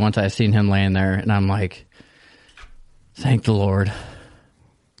immediately once I seen him laying there. And I'm like, thank the Lord.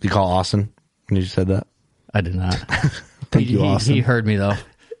 You call Austin when you said that? I did not. Thank you, Austin. He heard me, though.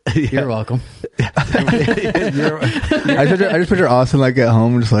 You're welcome. I just picture Austin like at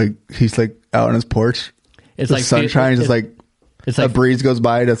home, just like he's like out on his porch. It's the like sunshine, just like it's a like breeze goes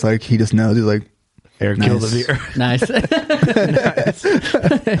by. That's like he just knows. He's like, Eric nice. killed a deer. Nice.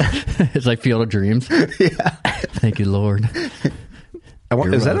 It's like Field of Dreams. Yeah. Thank you, Lord.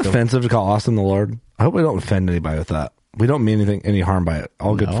 Is that offensive to call Austin the Lord? I hope we don't offend anybody with that. We don't mean any harm by it.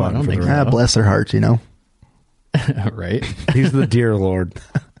 All good No, I fun. don't think so. Ah, bless their hearts, Right? He's the dear Lord.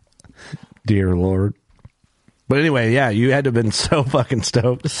 Dear Lord. But anyway, yeah, you had to have been so fucking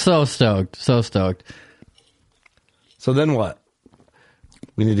stoked. So stoked. So stoked. So then what?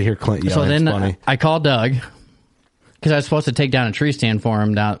 We need to hear Clint yell. So then it's funny. I called Doug because I was supposed to take down a tree stand for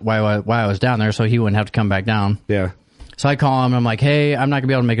him down while I was down there so he wouldn't have to come back down. Yeah. So I call him and I'm like, hey, I'm not going to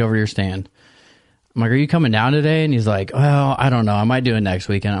be able to make it over to your stand. I'm like, are you coming down today? And he's like, well, I don't know. I might do it next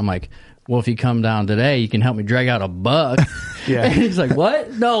weekend. I'm like, well, if you come down today, you can help me drag out a buck. Yeah. And he's like,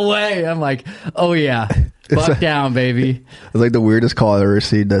 what? No way. I'm like, oh, yeah. Buck down, baby. It's like the weirdest call I ever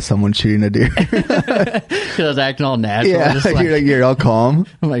received that someone shooting a deer. Because I was acting all natural. Yeah, Just like, you're all calm.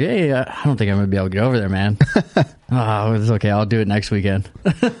 I'm like, hey, I don't think I'm going to be able to get over there, man. Oh, it's okay. I'll do it next weekend.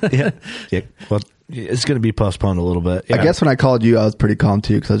 Yeah. Well, it's going to be postponed a little bit. Yeah. I guess when I called you, I was pretty calm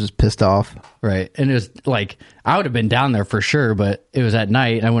too because I was just pissed off. Right. And it was like, I would have been down there for sure, but it was at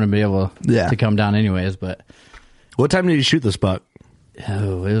night. And I wouldn't be able to come down anyways. But What time did you shoot this buck?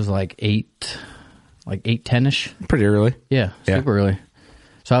 oh, it was like 8:10ish. Pretty early. Yeah, super early.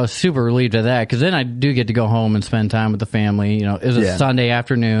 So I was super relieved of that because then I do get to go home and spend time with the family. It was a Sunday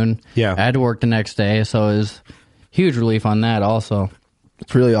afternoon. Yeah. I had to work the next day, so it was huge relief on that also.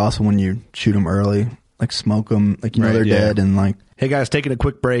 It's really awesome when you shoot them early, like smoke them, like they're dead, and like. Hey guys, taking a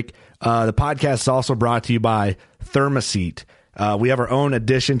quick break. The podcast is also brought to you by Thermoset. We have our own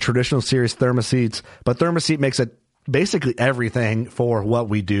edition traditional series Thermoseats, but Thermoset makes it basically everything for what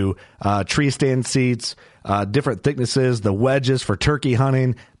we do. Tree stand seats, different thicknesses, the wedges for turkey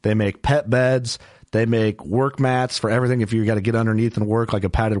hunting. They make pet beds. They make work mats for everything. If you got to get underneath and work, like a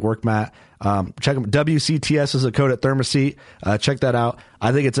padded work mat, check them. WCTS is a code at Thermoset. Check that out.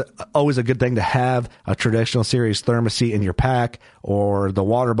 I think it's always a good thing to have a traditional series Thermoset in your pack or the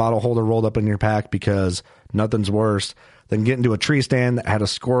water bottle holder rolled up in your pack because nothing's worse than getting to a tree stand that had a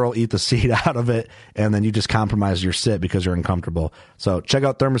squirrel eat the seed out of it, and then you just compromise your sit because you're uncomfortable. So check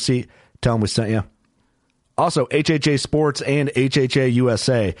out Thermoset. Tell them we sent you. Also, HHA Sports and HHA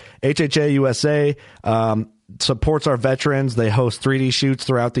USA. HHA USA supports our veterans. They host 3D shoots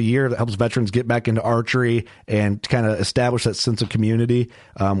throughout the year that helps veterans get back into archery and kind of establish that sense of community.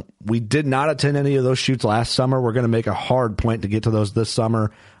 We did not attend any of those shoots last summer. We're going to make a hard point to get to those this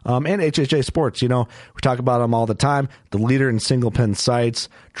summer. And HHA Sports, we talk about them all the time. The leader in single pin sights,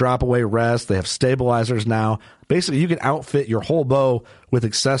 drop away rest. They have stabilizers now. Basically, you can outfit your whole bow with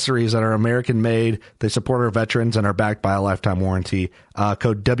accessories that are American made. They support our veterans and are backed by a lifetime warranty.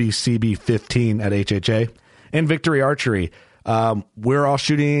 Code WCB15 at HHA. And Victory Archery. We're all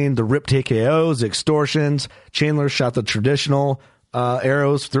shooting the Rip TKOs, Extortions. Chandler shot the traditional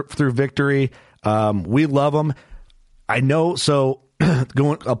arrows through Victory. We love them. I know, so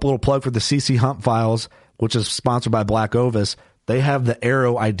going up a little plug for the CC Hunt Files, which is sponsored by Black Ovis. they have the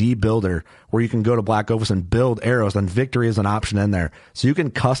arrow ID builder where you can go to Black Ovis and build arrows, and Victory is an option in there. So you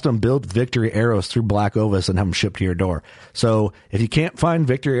can custom build Victory arrows through Black Ovis and have them shipped to your door. So if you can't find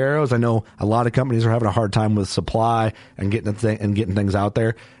Victory arrows, I know a lot of companies are having a hard time with supply and getting things out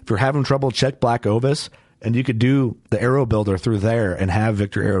there. If you're having trouble, check Black Ovis, and you could do the arrow builder through there and have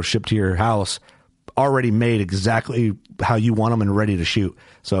Victory arrows shipped to your house already made exactly how you want them and ready to shoot.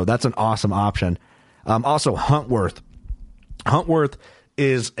 So that's an awesome option. Also, Huntworth. Huntworth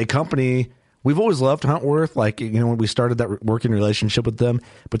is a company, we've always loved Huntworth, like, when we started that working relationship with them,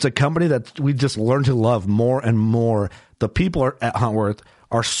 but it's a company that we just learned to love more and more. The people at Huntworth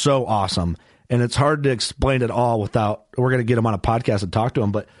are so awesome, and it's hard to explain it all without, we're going to get them on a podcast and talk to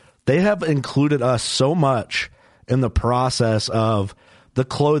them, but they have included us so much in the process of the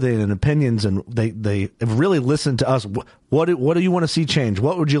clothing and opinions, and they have really listened to us. What do you want to see change?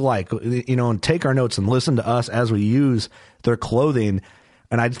 What would you like? And take our notes and listen to us as we use their clothing.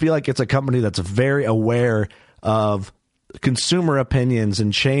 And I feel like it's a company that's very aware of consumer opinions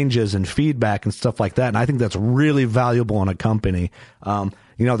and changes and feedback and stuff like that. And I think that's really valuable in a company.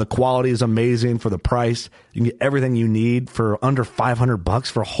 The quality is amazing for the price. You can get everything you need for under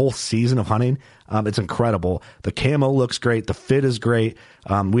 $500 for a whole season of hunting. It's incredible. The camo looks great. The fit is great.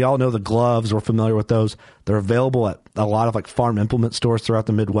 We all know the gloves. We're familiar with those. They're available at a lot of farm implement stores throughout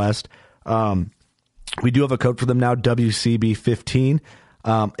the Midwest. We do have a code for them now, WCB15.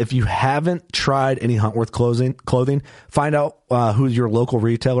 If you haven't tried any Huntworth clothing, find out who your local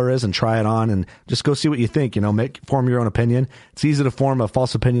retailer is and try it on, and just go see what you think. Form your own opinion. It's easy to form a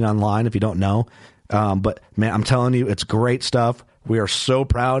false opinion online if you don't know. But man, I'm telling you, it's great stuff. We are so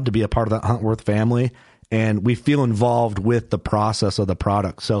proud to be a part of that Huntworth family, and we feel involved with the process of the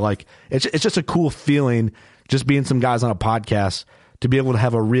product. So it's just a cool feeling, just being some guys on a podcast, to be able to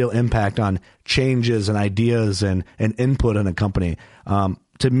have a real impact on changes and ideas and input in a company.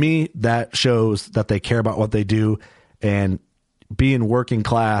 To me, that shows that they care about what they do, and being working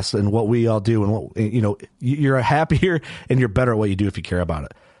class and what we all do, and you're happier and you're better at what you do if you care about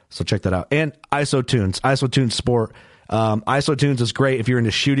it. So check that out. And ISO-Tunes Sport. ISO-Tunes is great if you're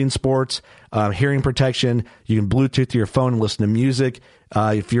into shooting sports, hearing protection. You can Bluetooth to your phone and listen to music.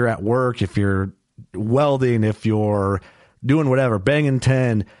 If you're at work, if you're welding, if you're doing whatever, banging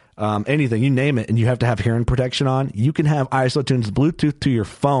 10, anything, you name it, and you have to have hearing protection on, you can have ISO-Tunes Bluetooth to your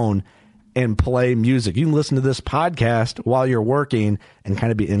phone and play music. You can listen to this podcast while you're working and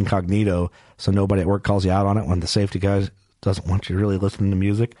kind of be incognito, so nobody at work calls you out on it when the safety guy doesn't want you really listening to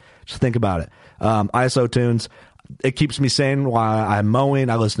music. Just think about it. ISO-Tunes, it keeps me sane while I'm mowing.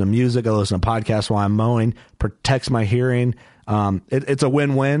 I listen to music. I listen to podcasts while I'm mowing. Protects my hearing. It's a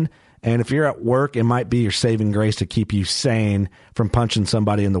win-win. And if you're at work, it might be your saving grace to keep you sane from punching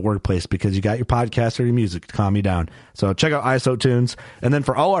somebody in the workplace, because you got your podcast or your music to calm you down. So check out ISO-Tunes. And then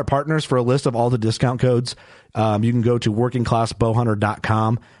for all our partners, for a list of all the discount codes, you can go to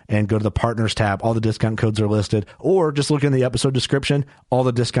workingclassbowhunter.com and go to the partners tab. All the discount codes are listed, or just look in the episode description. All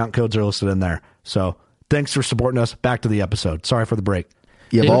the discount codes are listed in there. So thanks for supporting us. Back to the episode. Sorry for the break.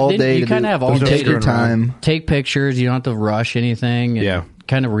 You have all day you kind of have all day take your time. Take pictures. You don't have to rush anything. And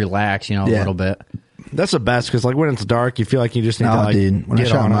kind of relax, a little bit. That's the best, because when it's dark, you feel like you just need to dude. When I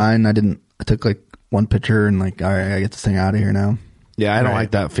shot mine, I took one picture and all right, I gotta get this thing out of here now. Yeah, I don't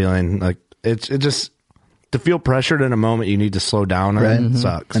like that feeling. It just, to feel pressured in a moment, you need to slow down. Right? Mm-hmm. It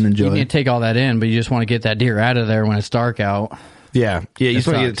sucks. And enjoy. You need to take all that in, but you just want to get that deer out of there when it's dark out. Yeah. You just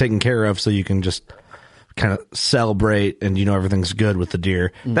want to get it taken care of so you can just kind of celebrate and everything's good with the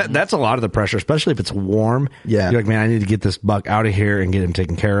deer. Mm-hmm. That's a lot of the pressure, especially if it's warm. Yeah. You're like, man, I need to get this buck out of here and get him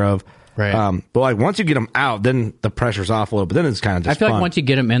taken care of. Right. But once you get them out, then the pressure's off a little bit. Then it's kind of just I feel fun. like once you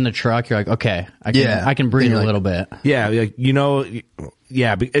get them in the truck, you're like, okay, I can breathe a little bit. Yeah.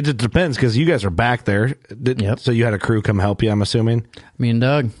 It just depends, because you guys are back there. Yep. So you had a crew come help you, I'm assuming? Me and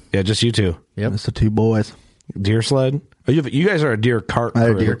Doug. Yeah, just you two. Yep. It's the two boys. Deer sled? Oh, you guys are a deer cart crew. I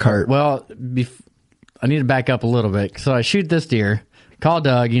had a deer cart. Well, I need to back up a little bit. So I shoot this deer, call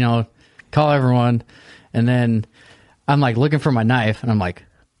Doug, call everyone, and then I'm looking for my knife, and I'm like,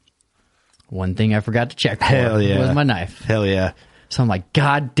 one thing I forgot to check for was my knife. Hell yeah. So I'm like,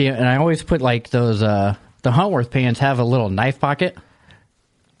 God damn. And I always put those, the Huntworth pants have a little knife pocket.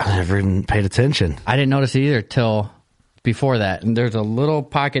 I never even paid attention. I didn't notice it either till before that. And there's a little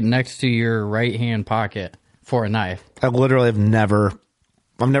pocket next to your right hand pocket for a knife. I literally have never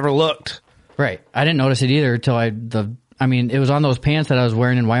looked. Right. I didn't notice it either till it was on those pants that I was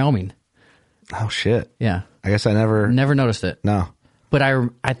wearing in Wyoming. Oh shit. Yeah. I guess I never noticed it. No. But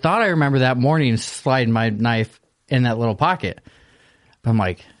I thought I remember that morning sliding my knife in that little pocket. But I'm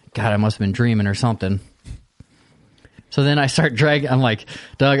like, God, I must have been dreaming or something. So then I start dragging. I'm like,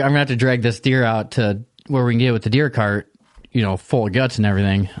 Doug, I'm going to have to drag this deer out to where we can get it with the deer cart, full of guts and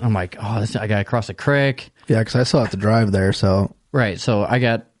everything. I'm like, I got to cross a creek. Yeah, because I still have to drive there, so. Right, so I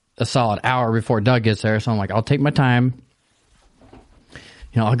got a solid hour before Doug gets there, so I'm like, I'll take my time.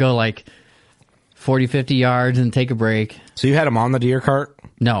 I'll go like 40, 50 yards and take a break. So you had him on the deer cart?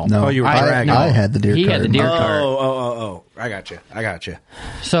 No. Oh, you were dragging. I had the deer cart. He had the deer cart. Oh. I got you.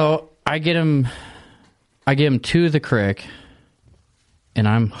 So I get him to the creek, and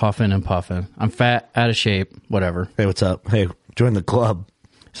I'm huffing and puffing. I'm fat, out of shape, whatever. Hey, what's up? Hey, join the club.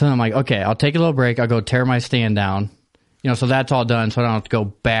 So I'm like, okay, I'll take a little break. I'll go tear my stand down. So that's all done, so I don't have to go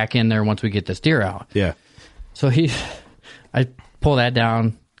back in there once we get this deer out. Yeah. So I pull that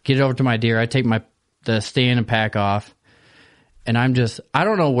down, get it over to my deer. I take the stand and pack off. And I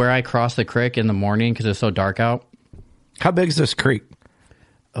don't know where I crossed the creek in the morning because it's so dark out. How big is this creek?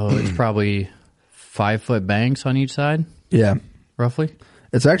 Oh, it's probably 5-foot banks on each side. Yeah. Roughly.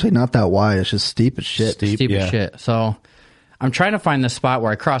 It's actually not that wide. It's just steep as shit. Steep as shit. So I'm trying to find the spot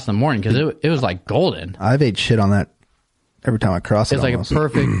where I crossed in the morning because it was like golden. I've ate shit on that every time I cross it. It's like a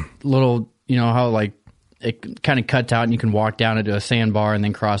perfect little, how like it kind of cuts out and you can walk down into a sandbar and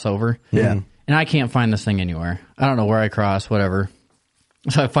then cross over. Yeah. And I can't find this thing anywhere. I don't know where I cross, whatever.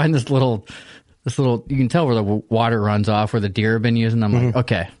 So I find this little, you can tell where the water runs off, where the deer have been using. I'm like,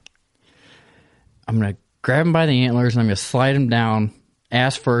 okay, I'm going to grab him by the antlers and I'm going to slide him down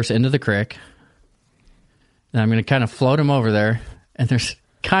ass first into the creek. And I'm going to kind of float him over there. And there's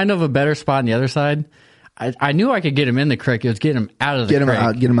kind of a better spot on the other side. I knew I could get him in the creek. It was getting him out of the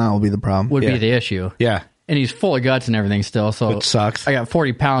creek. Get him out will be the problem. Would be the issue. Yeah. And he's full of guts and everything still. So it sucks. I got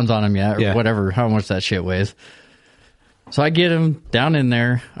 40 pounds on him yet, or whatever, how much that shit weighs. So I get him down in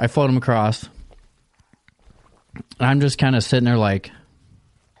there. I float him across. And I'm just kind of sitting there like,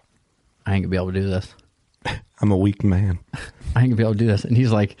 I ain't going to be able to do this. I'm a weak man. I ain't going to be able to do this. And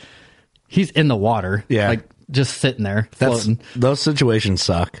he's in the water. Yeah. Like just sitting there floating. Those situations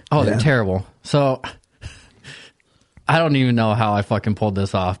suck. Oh, they're terrible. So I don't even know how I fucking pulled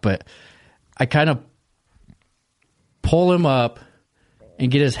this off, but I kind of pull him up and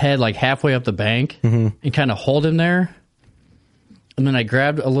get his head like halfway up the bank and kind of hold him there. And then I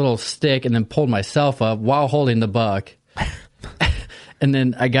grabbed a little stick and then pulled myself up while holding the buck. And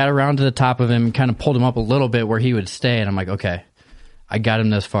then I got around to the top of him and kind of pulled him up a little bit where he would stay. And I'm like, okay, I got him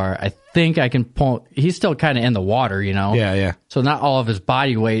this far. I think I can pull. He's still kind of in the water, Yeah, yeah. So not all of his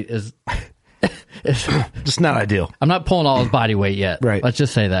body weight is just not ideal. I'm not pulling all his body weight yet. Right. Let's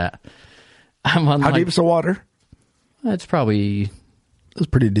just say that. How deep is the water? It's probably... It's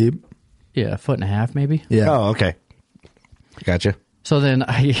pretty deep. Yeah, 1.5 maybe. Yeah. Oh, okay. Gotcha. So then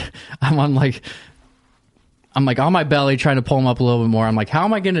I'm on like on my belly trying to pull him up a little bit more. I'm like, how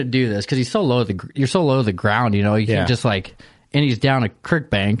am I going to do this? Because you're so low to the ground, You can't just and he's down a creek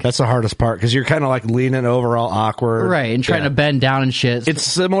bank. That's the hardest part because you're kind of like leaning over all awkward. Right, and trying to bend down and shit. It's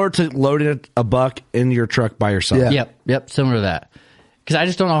similar to loading a buck in your truck by yourself. Yeah. Yep, similar to that. Because I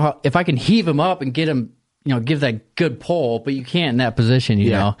just don't know if I can heave him up and get him, give that good pull, but you can't in that position,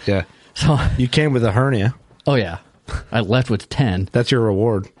 you know? Yeah. So you came with a hernia. Oh, yeah. I left with 10. That's your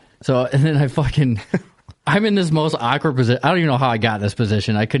reward. So, and then I'm in this most awkward position. I don't even know how I got in this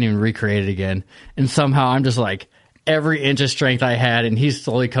position. I couldn't even recreate it again. And somehow I'm just like, every inch of strength I had, and he's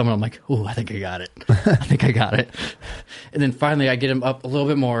slowly coming. I'm like, ooh, I think I got it. And then finally I get him up a little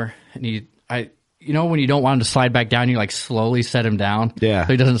bit more, and when you don't want him to slide back down, you like slowly set him down. Yeah.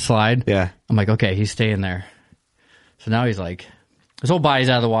 So he doesn't slide. Yeah. I'm like, okay, he's staying there. So now he's like, his whole body's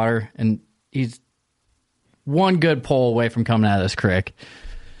out of the water, and he's one good pull away from coming out of this creek.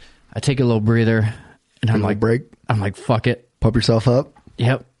 I take a little breather, and I'm like, break. I'm like, fuck it. Pump yourself up.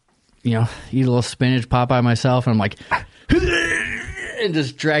 Yep. Eat a little spinach, Popeye myself, and I'm like, and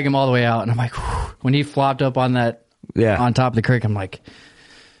just drag him all the way out. And I'm like, whew. When he flopped up on that, on top of the creek, I'm like,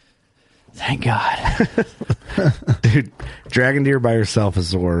 thank God. Dude, dragging deer by yourself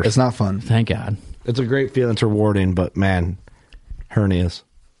is the worst. It's not fun. Thank God. It's a great feeling. It's rewarding, but man, hernias.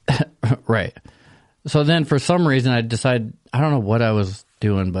 Right. So then for some reason I decided, I don't know what I was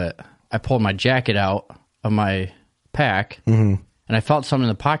doing, but I pulled my jacket out of my pack. Mm-hmm. And I felt something in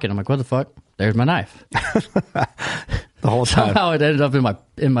the pocket. I'm like, what the fuck? There's my knife. The whole time. Somehow it ended up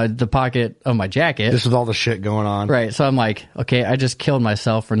in the pocket of my jacket. Just with all the shit going on. Right. So I'm like, okay, I just killed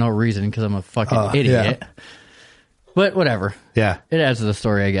myself for no reason because I'm a fucking idiot. Yeah. But whatever. Yeah. It adds to the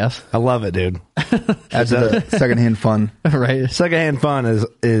story, I guess. I love it, dude. Adds to the secondhand fun. Right. Secondhand fun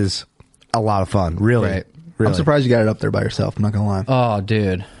is a lot of fun. Really. Right. Really. I'm surprised you got it up there by yourself. I'm not going to lie. Oh,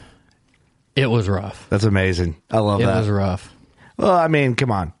 dude. It was rough. That's amazing. I love that. It was rough. Well, I mean,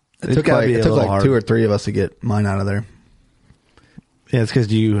 come on. It took like 2 or 3 of us to get mine out of there. Yeah, it's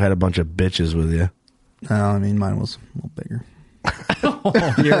because you had a bunch of bitches with you. No, I mean, mine was a little bigger. Oh,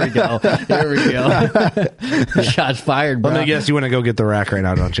 here we go. There we go. Shots fired, bro. Let me guess, you want to go get the rack right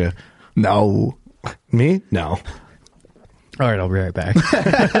now, don't you? No. Me? No. All right, I'll be right back.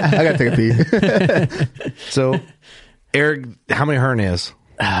 I got to take a pee. So, Eric, how many hernias?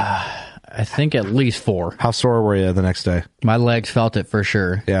 I think at least 4. How sore were you the next day? My legs felt it for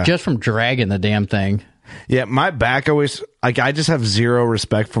sure. Yeah. Just from dragging the damn thing. Yeah, my back always, like, I just have zero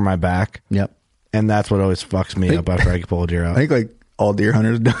respect for my back. Yep. And that's what always fucks me up after I pull a deer out. I think like all deer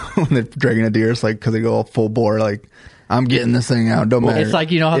hunters do when they're dragging a deer, it's like because they go all full bore, like, I'm getting this thing out. Don't matter. It's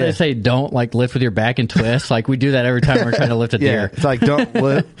like, you know how they say don't like lift with your back and twist? Like we do that every time we're trying to lift a deer. It's like, don't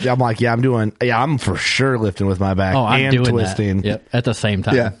lift. I'm like, I'm for sure lifting with my back I'm and doing twisting. That. Yep, at the same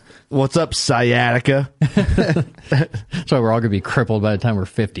time. Yeah. What's up, sciatica? That's why we're all going to be crippled by the time we're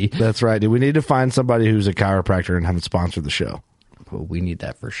 50. That's right, dude. We need to find somebody who's a chiropractor and have it sponsor the show. Well, we need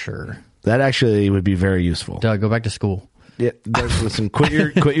that for sure. That actually would be very useful. Doug, go back to school. Yeah, listen, quit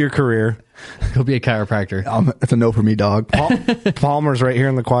your career. Go be a chiropractor. That's a no for me, dog. Palmer's right here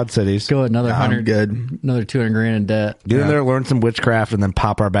in the Quad Cities. Go another 100. I'm good. Another 200 grand in debt. Get in there, learn some witchcraft, and then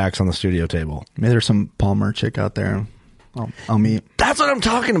pop our backs on the studio table. Maybe there's some Palmer chick out there. I'll meet. That's what I'm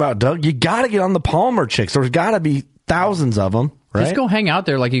talking about, Doug. You got to get on the Palmer chicks. There's got to be thousands of them, right? Just go hang out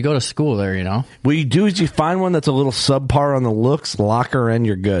there like you go to school there, you know? What you do is you find one that's a little subpar on the looks, lock her in,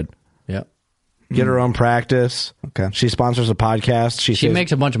 you're good. Yep. Get her own practice. Okay. She sponsors a podcast. She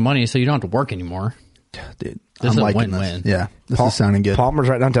makes a bunch of money, so you don't have to work anymore. Dude, This is I'm a liking win-win. this. Yeah, this is sounding good. Palmer's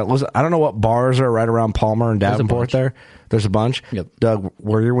right downtown. Listen, I don't know what bars are right around Palmer and Davenport there. There's a bunch. Yep. Doug,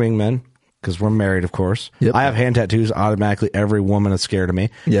 we're your wingmen because we're married, of course. Yep. I have hand tattoos. Automatically, every woman is scared of me.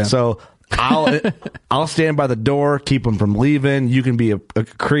 Yeah. So I'll stand by the door, keep them from leaving. You can be a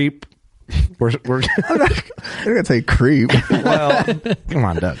creep. We're I'm not gonna say creep. well, come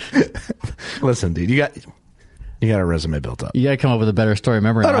on, Doug. Listen, dude, you got a resume built up. You got to come up with a better story.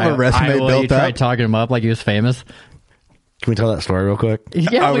 Remember, I don't have a resume Iowa, built you tried up. talking him up like he was famous. Can we tell that story real quick?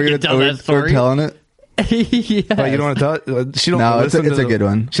 Yeah, we can tell that We're story. telling it. Yes. Well, you don't want to tell it? She don't No, it's listen a to good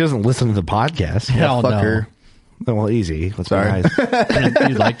one. She doesn't listen to the podcast. Hell Fuck no. her. Oh, well, easy. Let's Sorry. be nice.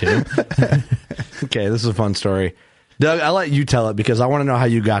 You'd like to. Okay, this is a fun story. Doug, I'll let you tell it because I want to know how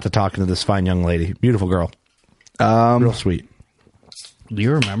you got to talking to this fine young lady. Beautiful girl. Real sweet. Do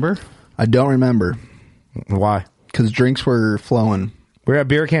you remember? I don't remember Why? because drinks were flowing. We were at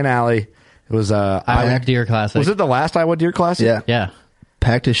Beer Can Alley. It was Iowa Deer Classic. Was it the last Iowa Deer Classic? Yeah, Yeah.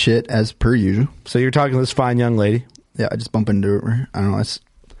 packed his shit as per usual. So you're talking to this fine young lady. Yeah, I just bump into her. I don't know.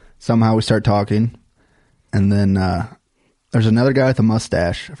 Somehow we start talking, and then there's another guy with a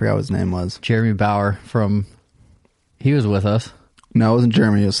mustache. I forgot what his name was. Jeremy Bauer he was with us. No, it wasn't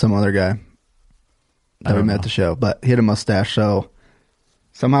Jeremy. It was some other guy that we met at the show. But he had a mustache. So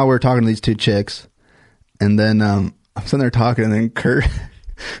somehow we were talking to these two chicks, and then I'm sitting there talking, and then Kurt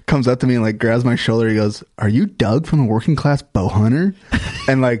comes up to me and like grabs my shoulder. He goes, "Are you Doug from the Working Class Bow Hunter?"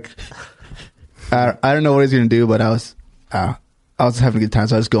 And like, I don't know what he's gonna do, but I was having a good time,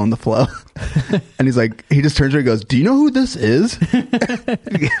 so I just go on the flow. And he's like, he just turns to her and goes, "Do you know who this is?"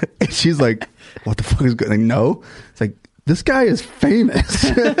 And she's like, "What the fuck is going?" Like, no. It's like, this guy is famous.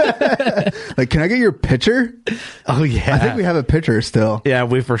 Like, can I get your picture? Oh, yeah. I think we have a picture still. Yeah,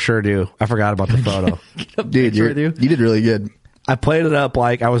 we for sure do. I forgot about the photo. Dude, with you? you did really good. I played it up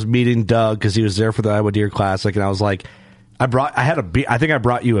like I was meeting Doug because he was there for the Iowa Deer Classic, and I was like, I had a beer. I think I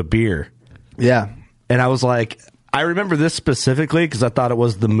brought you a beer. Yeah. And I was like, I remember this specifically because I thought it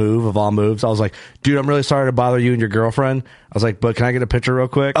was the move of all moves. I was like, dude, I'm really sorry to bother you and your girlfriend. I was like, but can I get a picture real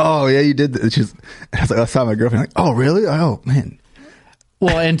quick? Oh, yeah, you did. I was like, I saw my girlfriend. Like, oh, really? Oh, man.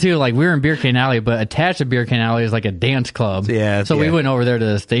 Well, and too, like we were in Beer Can Alley, but attached to Beer Can Alley is like a dance club. Yeah, So we yeah. went over there to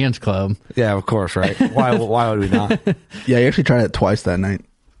this dance club. Yeah, of course, right? Why would we not? Yeah, you actually tried it twice that night.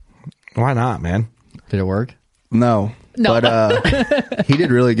 Why not, man? Did it work? No. But he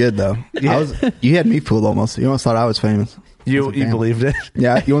did really good, though. Yeah. You had me fooled almost. You almost thought I was famous. You believed it?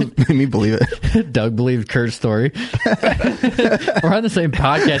 Yeah, you almost made me believe it. Doug believed Kurt's story. We're on the same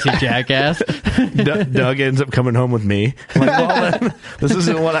podcast, you jackass. Doug ends up coming home with me. I'm like, well, then, this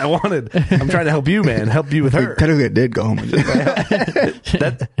isn't what I wanted. I'm trying to help you, man. Help you with her. Technically, it did go home with you.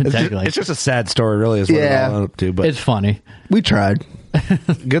 It's just a sad story, really, is what Yeah. it's all up to. But It's funny. We tried.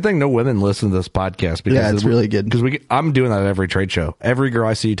 good thing no women listen to this podcast. Because Yeah, it's really good. Because I'm doing that at every trade show. Every girl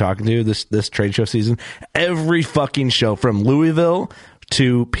I see you talking to this trade show season, every fucking show from Louisville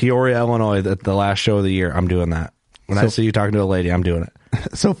to Peoria, Illinois, the last show of the year, I'm doing that. When I see you talking to a lady, I'm doing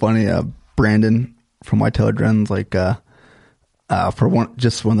it. So funny. Brandon from Whitetail Adren's like, for one of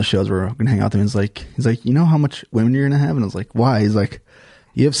the shows where we're gonna hang out with him. He's like, you know how much women you're gonna have? And I was like, why? He's like,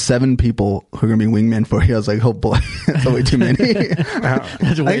 you have 7 people who are gonna be wingmen for you. I was like, oh boy, that's way too many. I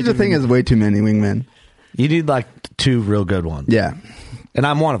think the thing is way too many wingmen. You need like 2 real good ones. Yeah, and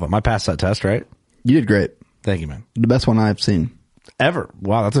I'm one of them. I passed that test, right? You did great. Thank you, man. The best one I've seen ever.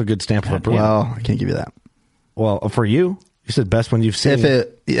 Wow, that's a good stamp of approval. Well, I can't give you that. Well, for you said best one you've seen. If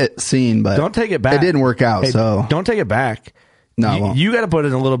it's seen, but don't take it back. It didn't work out, so don't take it back. No, you got to put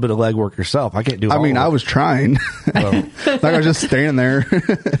in a little bit of legwork yourself. I can't do. I was trying. Like I was just standing there.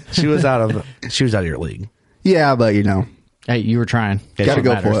 She was out of your league. Yeah, but you know, hey, you were trying. Got to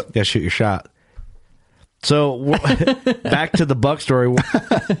go for it. Yeah, shoot your shot. So back to the Buck story.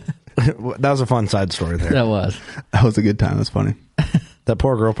 That was a fun side story there. That was a good time. It was funny. That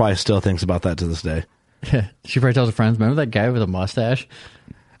poor girl probably still thinks about that to this day. Yeah, she probably tells her friends, remember that guy with a mustache?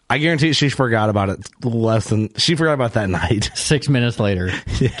 I guarantee she forgot about it she forgot about that night. 6 minutes later.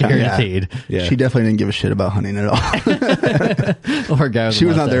 Guaranteed. Yeah. She definitely didn't give a shit about hunting at all. Or a guy with she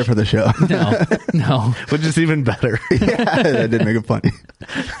was not there for the show. No. Which is even better. Yeah, that did make it funny.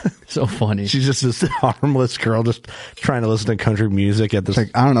 So funny. She's just this harmless girl just trying to listen to country music at this.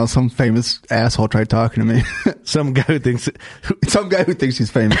 Like, I don't know, some famous asshole tried talking to me. Some guy who thinks he's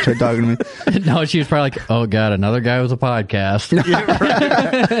famous tried talking to me. No, she was probably like, oh God, another guy with a podcast.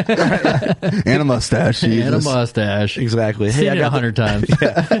 And a mustache. Jesus. And a mustache. Exactly. Hey, I got 100 times.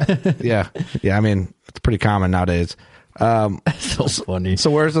 Yeah. I mean, it's pretty common nowadays. So funny. So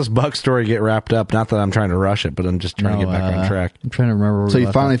where's this Buck story get wrapped up? Not that I'm trying to rush it, but I'm just trying to get back on track. I'm trying to remember. So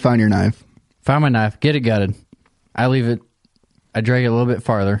you finally found your knife. Found my knife. Get it gutted. I drag it a little bit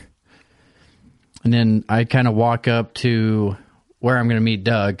farther. And then I kind of walk up to where I'm going to meet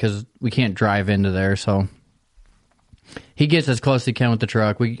Doug because we can't drive into there. So he gets as close as he can with the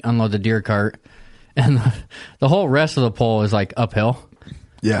truck. We unload the deer cart. And the whole rest of the pole is like uphill.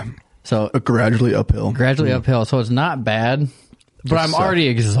 Yeah. So gradually uphill. Uphill. So it's not bad. But I'm already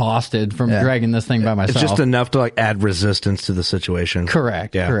exhausted from dragging this thing by myself. It's just enough to like add resistance to the situation.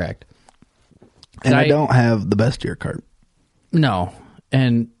 Correct. Yeah. Correct. And I don't have the best deer cart. No.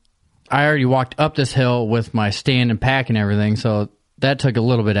 And I already walked up this hill with my stand and pack and everything, so that took a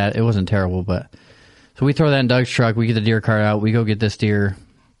little bit it wasn't terrible, but so we throw that in Doug's truck, we get the deer cart out, we go get this deer.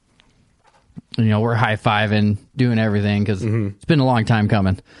 You know, we're high-fiving, doing everything because it's been a long time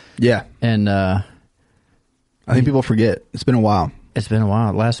coming. Yeah. And I think people forget. It's been a while. It's been a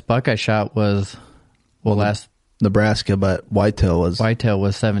while. Last buck I shot was last Nebraska, but whitetail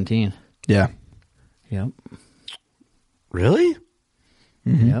was 17. Yeah. Yep. Really?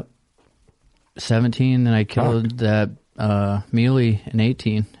 Mm-hmm. Yep. 17, then I killed that muley in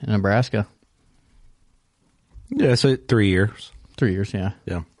 18 in Nebraska. Yeah, so 3 years. 3 years, yeah.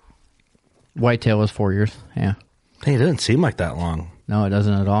 Yeah. Whitetail was 4 years, yeah. Hey, it doesn't seem like that long. No, it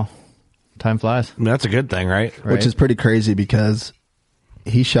doesn't at all. Time flies. I mean, that's a good thing, right? Which is pretty crazy because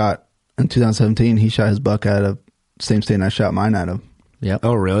he shot, in 2017, he shot his buck out of the same state I shot mine out of. Yep.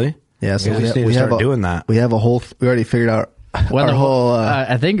 Oh, really? Yeah, so we have doing that. We have we already figured out our whole...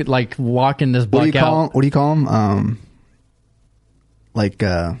 I think, like, walking this buck out... What do you call them?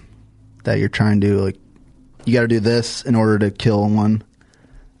 That you're trying to, like, you got to do this in order to kill one.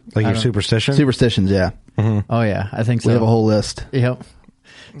 Like your superstition? Superstitions, yeah. Mm-hmm. Oh, yeah, I think so. We have a whole list. Yep.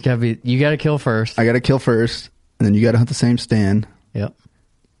 You got to kill first. I got to kill first, and then you got to hunt the same stand. Yep.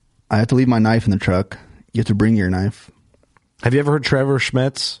 I have to leave my knife in the truck. You have to bring your knife. Have you ever heard Trevor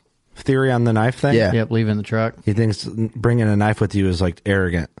Schmidt's theory on the knife thing? Yeah. Yep, leaving the truck. He thinks bringing a knife with you is like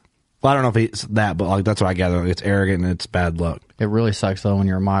arrogant. Well, I don't know if it's that, but like that's what I gather. It's arrogant and it's bad luck. It really sucks though when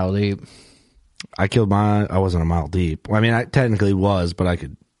you're a mile deep. I killed mine. I wasn't a mile deep. Well, I mean, I technically was, but I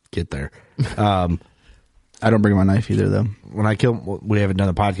could get there. I don't bring my knife either, though. When I killed, we haven't done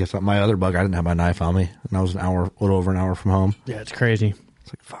a podcast on my other bug. I didn't have my knife on me, and I was a little over an hour from home. Yeah, it's crazy.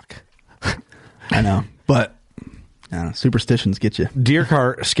 It's like fuck. I know, but superstitions get you. Deer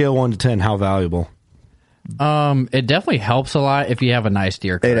cart scale 1 to 10. How valuable? It definitely helps a lot if you have a nice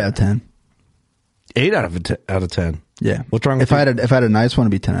deer cart. 8 out of 10. 8 out of 10. Yeah. What's wrong with if I had a nice one,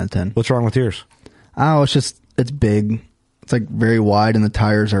 it'd be 10 out of 10. What's wrong with yours? Oh, it's big. It's like very wide, and the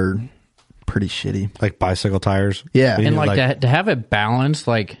tires are pretty shitty. Like bicycle tires? Yeah. And like to have it balanced,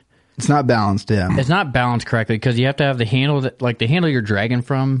 like it's not balanced. Yeah. It's not balanced correctly because you have to have the handle the handle you're dragging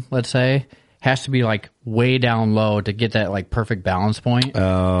from, let's say, has to be like way down low to get that like perfect balance point.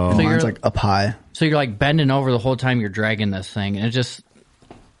 Oh, so mine's like up high. So you're like bending over the whole time you're dragging this thing, and it's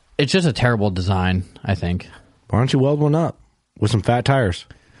just a terrible design, I think. Why don't you weld one up with some fat tires?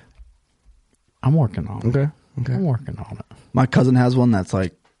 I'm working on it. Okay. I'm working on it. My cousin has one that's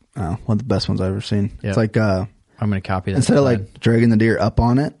like one of the best ones I've ever seen. Yep. It's like I I'm going to copy that. Instead of slide. like dragging the deer up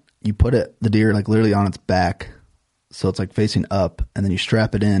on it, you put the deer like literally on its back. So it's like facing up, and then you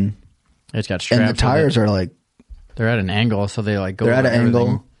strap it in. It's got straps. And the tires are like... They're at an angle, so they like go... They're at an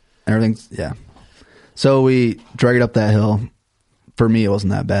angle. Everything's... Yeah. So we drag it up that hill. For me, it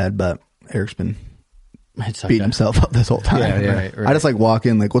wasn't that bad, but Eric's been beating himself up this whole time. Yeah. Right. I just like walk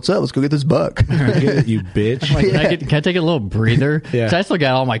in like, what's up? Let's go get this buck. You bitch. I'm like, can I take a little breather? Yeah. 'Cause I still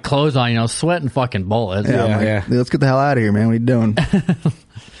got all my clothes on, sweating fucking bullets. I'm like, let's get the hell out of here, man. What are you doing?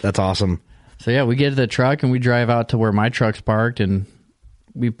 That's awesome. So yeah, we get to the truck and we drive out to where my truck's parked, and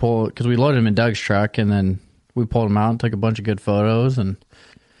we pull, because we loaded him in Doug's truck, and then we pulled him out and took a bunch of good photos. And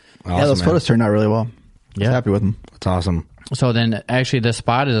yeah, those photos turned out really well. I was happy with them. That's awesome. So then actually the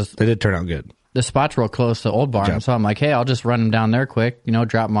spot is... They did turn out good. The spot's real close to Old Barn. So I'm like, hey, I'll just run him down there quick,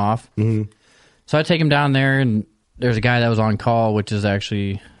 drop him off. Mm-hmm. So I take him down there, and there's a guy that was on call, which is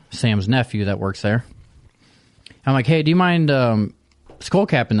actually Sam's nephew that works there. I'm like, hey, do you mind skull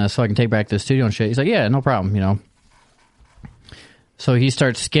capping this so I can take back to the studio and shit? He's like, yeah, no problem, So he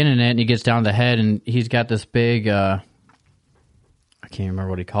starts skinning it, and he gets down to the head, and he's got this big, I can't remember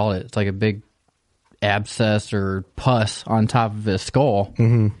what he called it. It's like a big abscess or pus on top of his skull.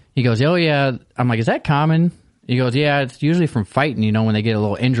 Mm-hmm. He goes, oh, yeah. I'm like, is that common? He goes, yeah, it's usually from fighting, when they get a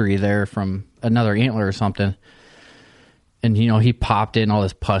little injury there from another antler or something. And, he popped it, and all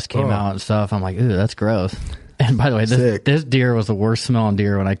this pus came out and stuff. I'm like, ooh, that's gross. And by the way, this deer was the worst smelling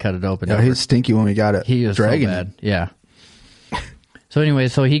deer when I cut it open. Yeah, he was stinky when we got it. He was dragging so bad. Yeah. So anyway,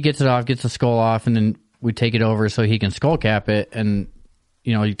 he gets it off, gets the skull off, and then we take it over so he can skull cap it. And,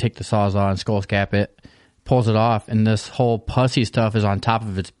 you take the Sawzall and skull cap it, pulls it off, and this whole pussy stuff is on top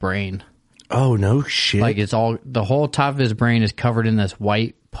of its brain. Oh, no shit. Like, the whole top of his brain is covered in this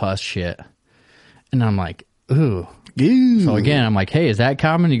white pus shit. And I'm like, ooh. Ew. So again, I'm like, hey, is that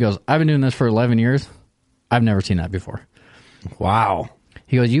common? He goes, I've been doing this for 11 years. I've never seen that before. Wow.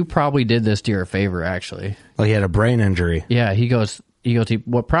 He goes, you probably did this deer a favor, actually. Like he had a brain injury. Yeah, he goes,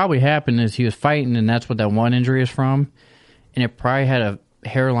 what probably happened is he was fighting, and that's what that one injury is from. And it probably had a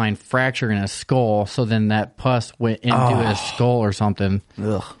hairline fracture in his skull, so then that pus went into his skull or something.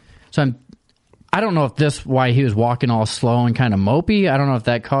 Ugh. So I don't know if this why he was walking all slow and kind of mopey. I don't know if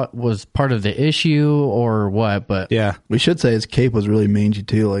that was part of the issue or what, but yeah, we should say his cape was really mangy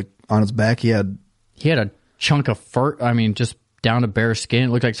too. Like on his back, he had a chunk of fur. I mean, just down to bare skin. It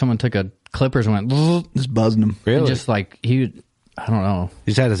looked like someone took a clippers and went just buzzing him. Really? And just like I don't know.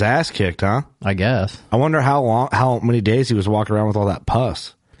 He's had his ass kicked, huh? I guess. I wonder how many days he was walking around with all that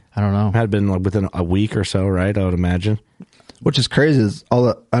pus. I don't know. It had been like within a week or so, right? I would imagine. Which is crazy. Is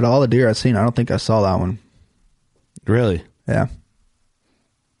out of all the deer I've seen, I don't think I saw that one. Really? Yeah.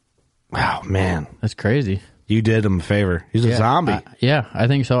 Wow, man, that's crazy. You did him a favor. He's a zombie. I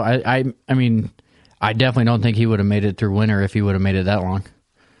think so. I mean, I definitely don't think he would have made it through winter if he would have made it that long.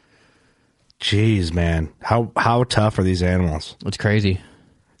 Jeez, man. How tough are these animals? It's crazy.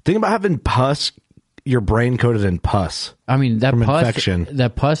 Think about having pus, your brain coated in pus. I mean, that pus, infection.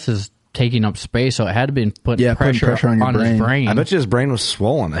 That pus is taking up space, so it had to be putting pressure on your brain. his brain. I bet you his brain was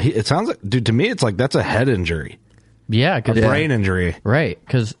swollen. It sounds like, dude, to me, it's like that's a head injury. Yeah. A brain injury. Right.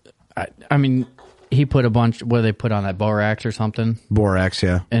 Because, I mean, he put a bunch, what they put on that borax or something? Borax,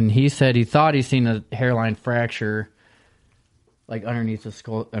 yeah. And he said he thought he seen a hairline fracture like underneath the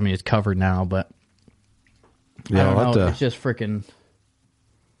skull. I mean, it's covered now, but yeah, I don't know. It's just freaking.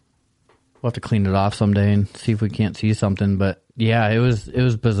 We'll have to clean it off someday and see if we can't see something. But yeah, it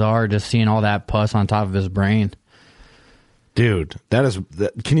was bizarre just seeing all that pus on top of his brain. Dude,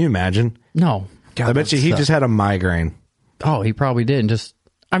 can you imagine? No. God, I bet you he just had a migraine. Oh, he probably did. And just,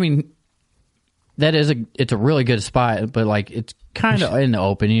 I mean, it's a really good spot, but like it's kind of in the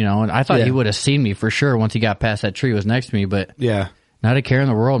open, and I thought he would have seen me for sure once he got past that tree was next to me, but yeah, not a care in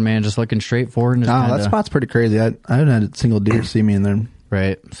the world, man. Just looking straight forward. And that spot's pretty crazy. I haven't had a single deer see me in there.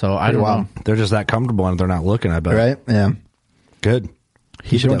 Right. So I don't know. They're just that comfortable and they're not looking, I bet. Right? Yeah. Good.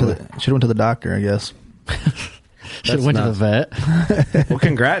 He should have went to the doctor, I guess. Should have went to the vet. Well,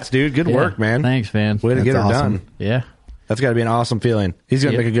 congrats, dude. Good work, man. Thanks, man. Way to get her done. Yeah. That's got to be an awesome feeling. He's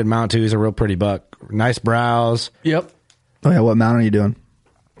going to make a good mount, too. He's a real pretty buck. Nice brows. Yep. Oh, yeah. What mount are you doing?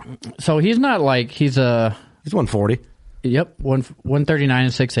 So he's not like, he's 140. Yep. 139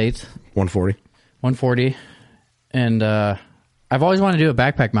 and 6/8. 140. 140. And I've always wanted to do a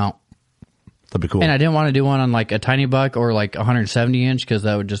backpack mount. That'd be cool. And I didn't want to do one on like a tiny buck or like 170 inch because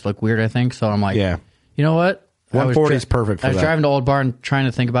that would just look weird, I think. So I'm like, you know what? 140 is perfect for that. I was driving to Old Barn trying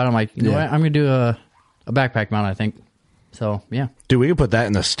to think about it. I'm like, you know what? I'm going to do a backpack mount, I think. So, yeah. Dude, we could put that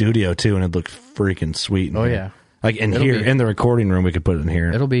in the studio, too, and it'd look freaking sweet. Oh, yeah. Like in the recording room, we could put it in here.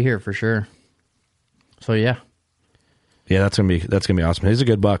 It'll be here for sure. So, yeah. Yeah, that's gonna be awesome. He's a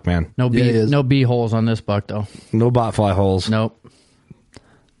good buck, man. No bee holes on this buck though. No bot fly holes. Nope.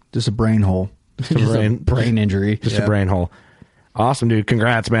 Just a brain hole. Just a brain injury. Just a brain hole. Awesome, dude.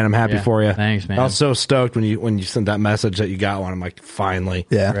 Congrats, man. I'm happy for you. Thanks, man. I was so stoked when you sent that message that you got one. I'm like, finally.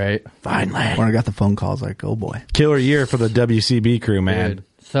 Yeah. Right. Finally. When I got the phone call, I was like, oh boy. Killer year for the WCB crew, man. Dude,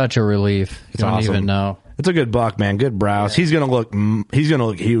 such a relief. It's You don't awesome. even know. It's a good buck, man. Good brows. Yeah. He's gonna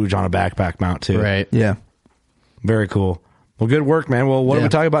look huge on a backpack mount too. Right. Yeah. Very cool. Well, good work, man. Well, what are we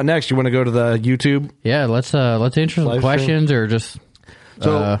talking about next? You want to go to the YouTube? Yeah, let's answer some questions or just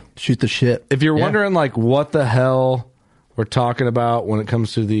shoot the shit. If you're wondering like what the hell we're talking about when it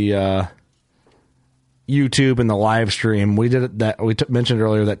comes to the YouTube and the live stream, we did it that we mentioned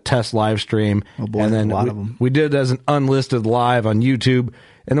earlier, that test live stream. Oh boy, and then a lot of them. We did it as an unlisted live on YouTube,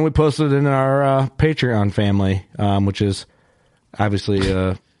 and then we posted it in our Patreon family, which is obviously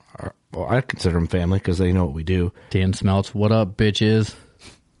well, I consider them family because they know what we do. Dan Smelts, what up, bitches?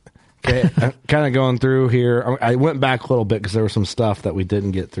 Okay, I'm kind of going through here. I went back a little bit because there was some stuff that we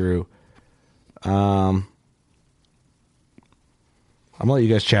didn't get through. I'm gonna let you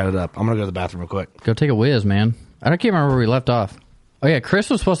guys chat it up. I'm gonna go to the bathroom real quick. Go take a whiz, man. I can't remember where we left off. Oh yeah, Chris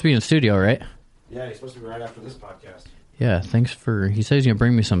was supposed to be in the studio, right? Yeah, he's supposed to be right after this podcast. Yeah, he says he's gonna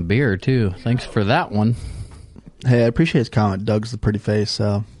bring me some beer too. Thanks for that one. Hey, I appreciate his comment. Doug's the pretty face,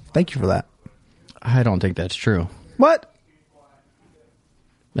 so thank you for that. I don't think that's true. What?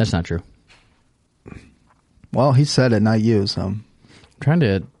 That's not true. Well, he said it, not you, so. I'm trying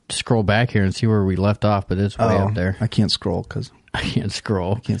to scroll back here and see where we left off, but it's way up there. I can't scroll because I can't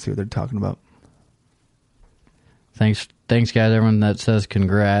scroll. I can't see what they're talking about. Thanks, guys. Everyone that says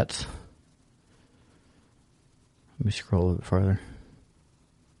congrats. Let me scroll a little bit farther.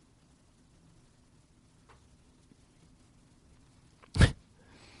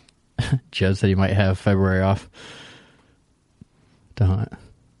 Judd said he might have February off to hunt.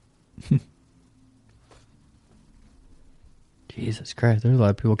 Jesus Christ, there's a lot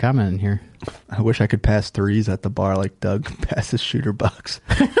of people commenting here. I wish I could pass threes at the bar like Doug passes shooter bucks.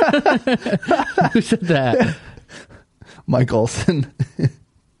 Who said that? Mike Olson.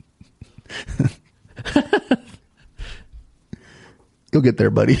 You'll get there,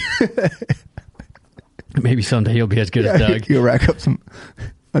 buddy. Maybe someday you'll be as good as Doug. You'll rack up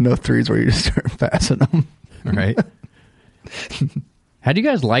enough threes where you just start passing them. Right. How do you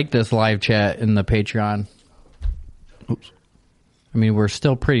guys like this live chat in the Patreon? Oops. I mean, we're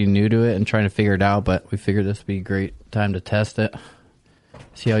still pretty new to it and trying to figure it out, but we figured this would be a great time to test it.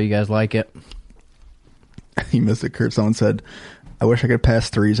 See how you guys like it. You missed it, Kurt. Someone said, I wish I could pass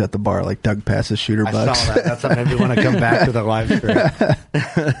threes at the bar like Doug passes shooter bucks. I saw that. That's something I want to come back to the live stream.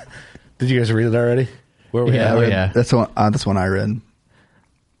 Did you guys read it already? Where we at? Yeah. That's one I read.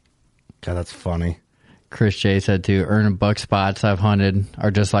 God, that's funny. Chris J said to earn a buck spots I've hunted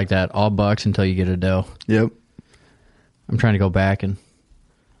are just like that, all bucks until you get a doe. Yep. I'm trying to go back and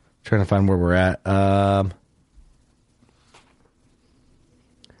trying to find where we're at.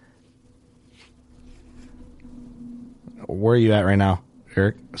 Where are you at right now,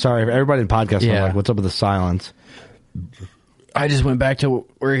 Eric? Sorry, everybody in podcast. Yeah. Like, what's up with the silence? I just went back to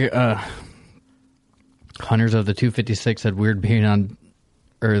where hunters of the 256 said weird being on,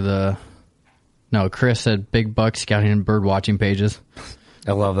 Chris said big buck scouting and bird watching pages.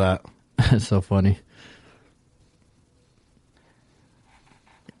 I love that. That's so funny.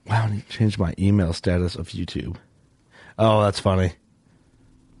 Wow, I need to change my email status of YouTube. Oh, that's funny.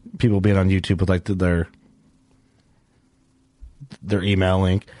 People being on YouTube with like their email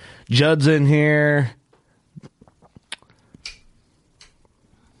link. Judd's in here.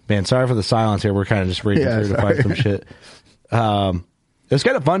 Man, sorry for the silence here. We're kind of just reading through to find some shit. It's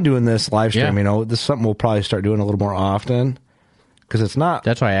kind of fun doing this live stream. Yeah. You know, this is something we'll probably start doing a little more often because it's not.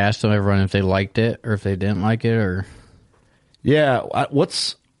 That's why I asked everyone if they liked it or if they didn't like it or. Yeah,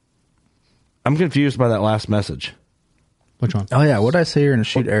 I'm confused by that last message. Which one? Oh yeah, what did I say you're going to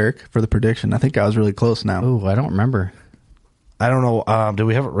shoot Eric for the prediction? I think I was really close now. Oh, I don't remember. I don't know. Do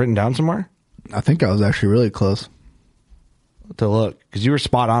we have it written down somewhere? I think I was actually really close to look because you were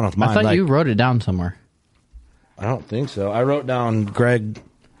spot on with mine. I thought you wrote it down somewhere. I don't think so. I wrote down Greg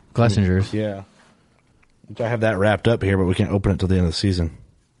Glessinger's. Yeah. Which I have that wrapped up here, but we can't open it till the end of the season.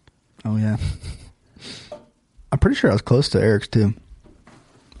 Oh, yeah. I'm pretty sure I was close to Eric's, too.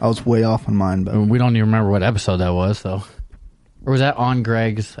 I was way off on mine, but... We don't even remember what episode that was, though. Or was that on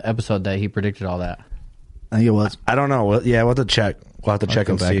Greg's episode that he predicted all that? I think it was. I don't know. Yeah, we'll have to check. We'll have to check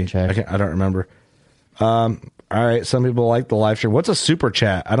and see. And check. I don't remember. All right. Some people like the live stream. What's a super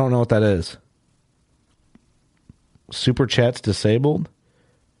chat? I don't know what that is. Super chat's disabled?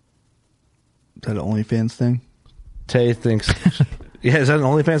 Is that an OnlyFans thing? Tay thinks... Yeah, is that an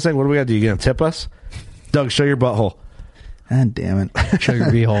OnlyFans thing? What do we got to do? You going to tip us? Doug, show your butthole. God damn it. Show your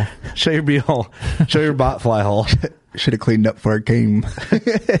beehole. Show your beehole. Show your bot fly hole. Should have cleaned up before I came.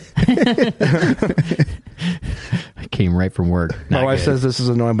 I came right from work. My wife says this is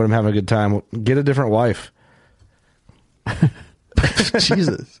annoying, but I'm having a good time. Get a different wife.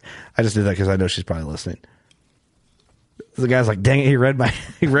 Jesus. I just did that because I know she's probably listening. The guy's like, dang it, he read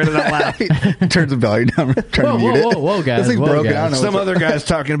it out loud. Turns the volume down, trying to mute it. Whoa, guys. This thing's broken. I don't know Some other guy's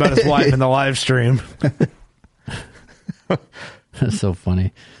talking about his wife in the live stream. That's so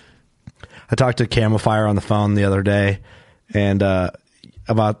funny. I talked to Camifire on the phone the other day and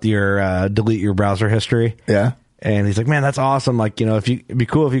about your delete your browser history. Yeah. And he's like, man, that's awesome. Like, it'd be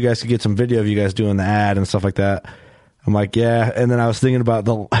cool if you guys could get some video of you guys doing the ad and stuff like that. I'm like, yeah. And then I was thinking about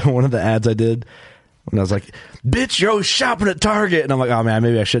one of the ads I did. And I was like, bitch, you're shopping at Target. And I'm like, oh, man,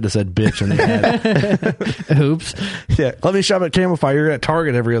 maybe I should have said bitch in the ad. Oops. Yeah, let me shop at Camifire. You're at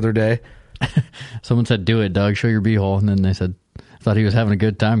Target every other day. Someone said, do it, Doug. Show your beehole. And then they said, thought he was having a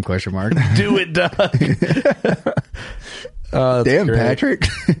good time, question mark. Do it, Doug. Damn, great. Patrick.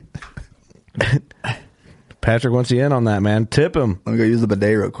 Patrick wants you in on that, man. Tip him. Let me go use the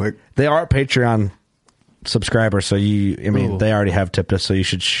bidet real quick. They are Patreon subscribers, so they already have tipped us, so you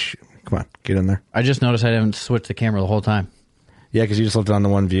should... Come on, get in there. I just noticed I didn't switch the camera the whole time. Yeah, because you just left it on the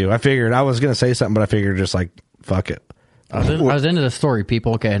one view. I figured I was going to say something, but I figured just like, fuck it. I was into the story,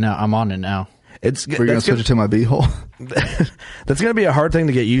 people. Okay, now I'm on it now. We're going to switch it to my beehole. That's going to be a hard thing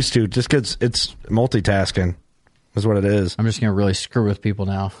to get used to just because it's multitasking is what it is. I'm just going to really screw with people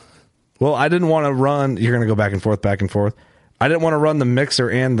now. Well, I didn't want to run... You're going to go back and forth. I didn't want to run the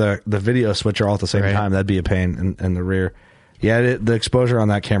mixer and the video switcher all at the same time. That'd be a pain in the rear. Yeah, the exposure on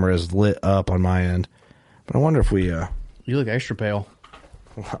that camera is lit up on my end. But I wonder if we... You look extra pale.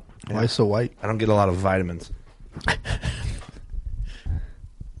 Why so white? I don't get a lot of vitamins.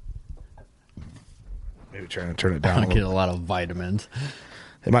 Maybe trying to turn it down I don't get a lot of vitamins.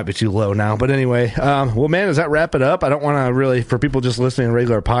 It might be too low now. But anyway, well, man, does that wrap it up? I don't want to really... For people just listening in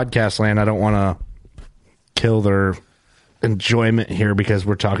regular podcast land, I don't want to kill their enjoyment here because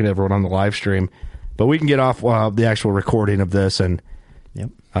we're talking to everyone on the live stream. But we can get off the actual recording of this. And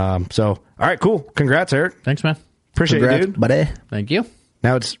so, all right, cool. Congrats, Eric. Thanks, man. Appreciate it, dude. Buddy. Thank you.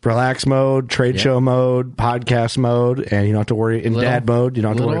 Now it's relax mode, trade show mode, podcast mode, and you don't have to worry. In dad mode, you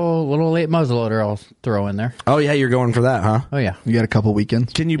don't have to worry. Little late muzzleloader I'll throw in there. Oh, yeah, you're going for that, huh? Oh, yeah. You got a couple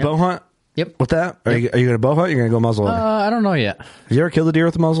weekends. Can you bow hunt? Yep. With that? Are you going to bow hunt? You're going to go muzzleloader? I don't know yet. Have you ever killed a deer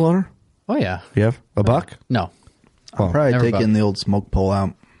with a muzzleloader? Oh, yeah. You have? A buck? No. I'll probably never taking buck. the old smoke pole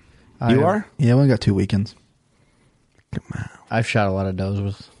out. You are? Yeah, we only got 2 weekends. I've shot a lot of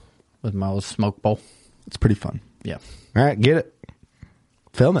does with my old smoke bowl. It's pretty fun. Yeah. All right, get it.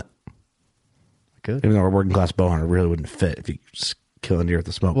 Film it. Good. Even though our working class bow hunter really wouldn't fit if you just kill a deer with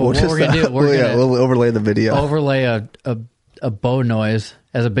the smoke. Well, what we're going to do, we'll overlay the video. Overlay a bow noise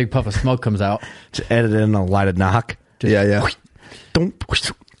as a big puff of smoke comes out. Just edit in a lighted knock. Yeah.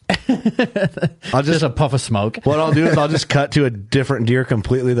 I'll Just a puff of smoke. What I'll do is I'll just cut to a different deer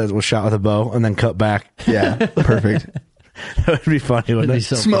completely that was shot with a bow and then cut back. Yeah, perfect. That would be funny, wouldn't It'd be it?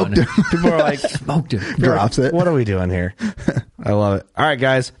 so Smoked funny. him. People are like, Smoked him. Drops it. what are we doing here? I love it. All right,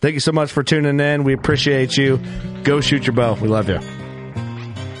 guys. Thank you so much for tuning in. We appreciate you. Go shoot your bow. We love you.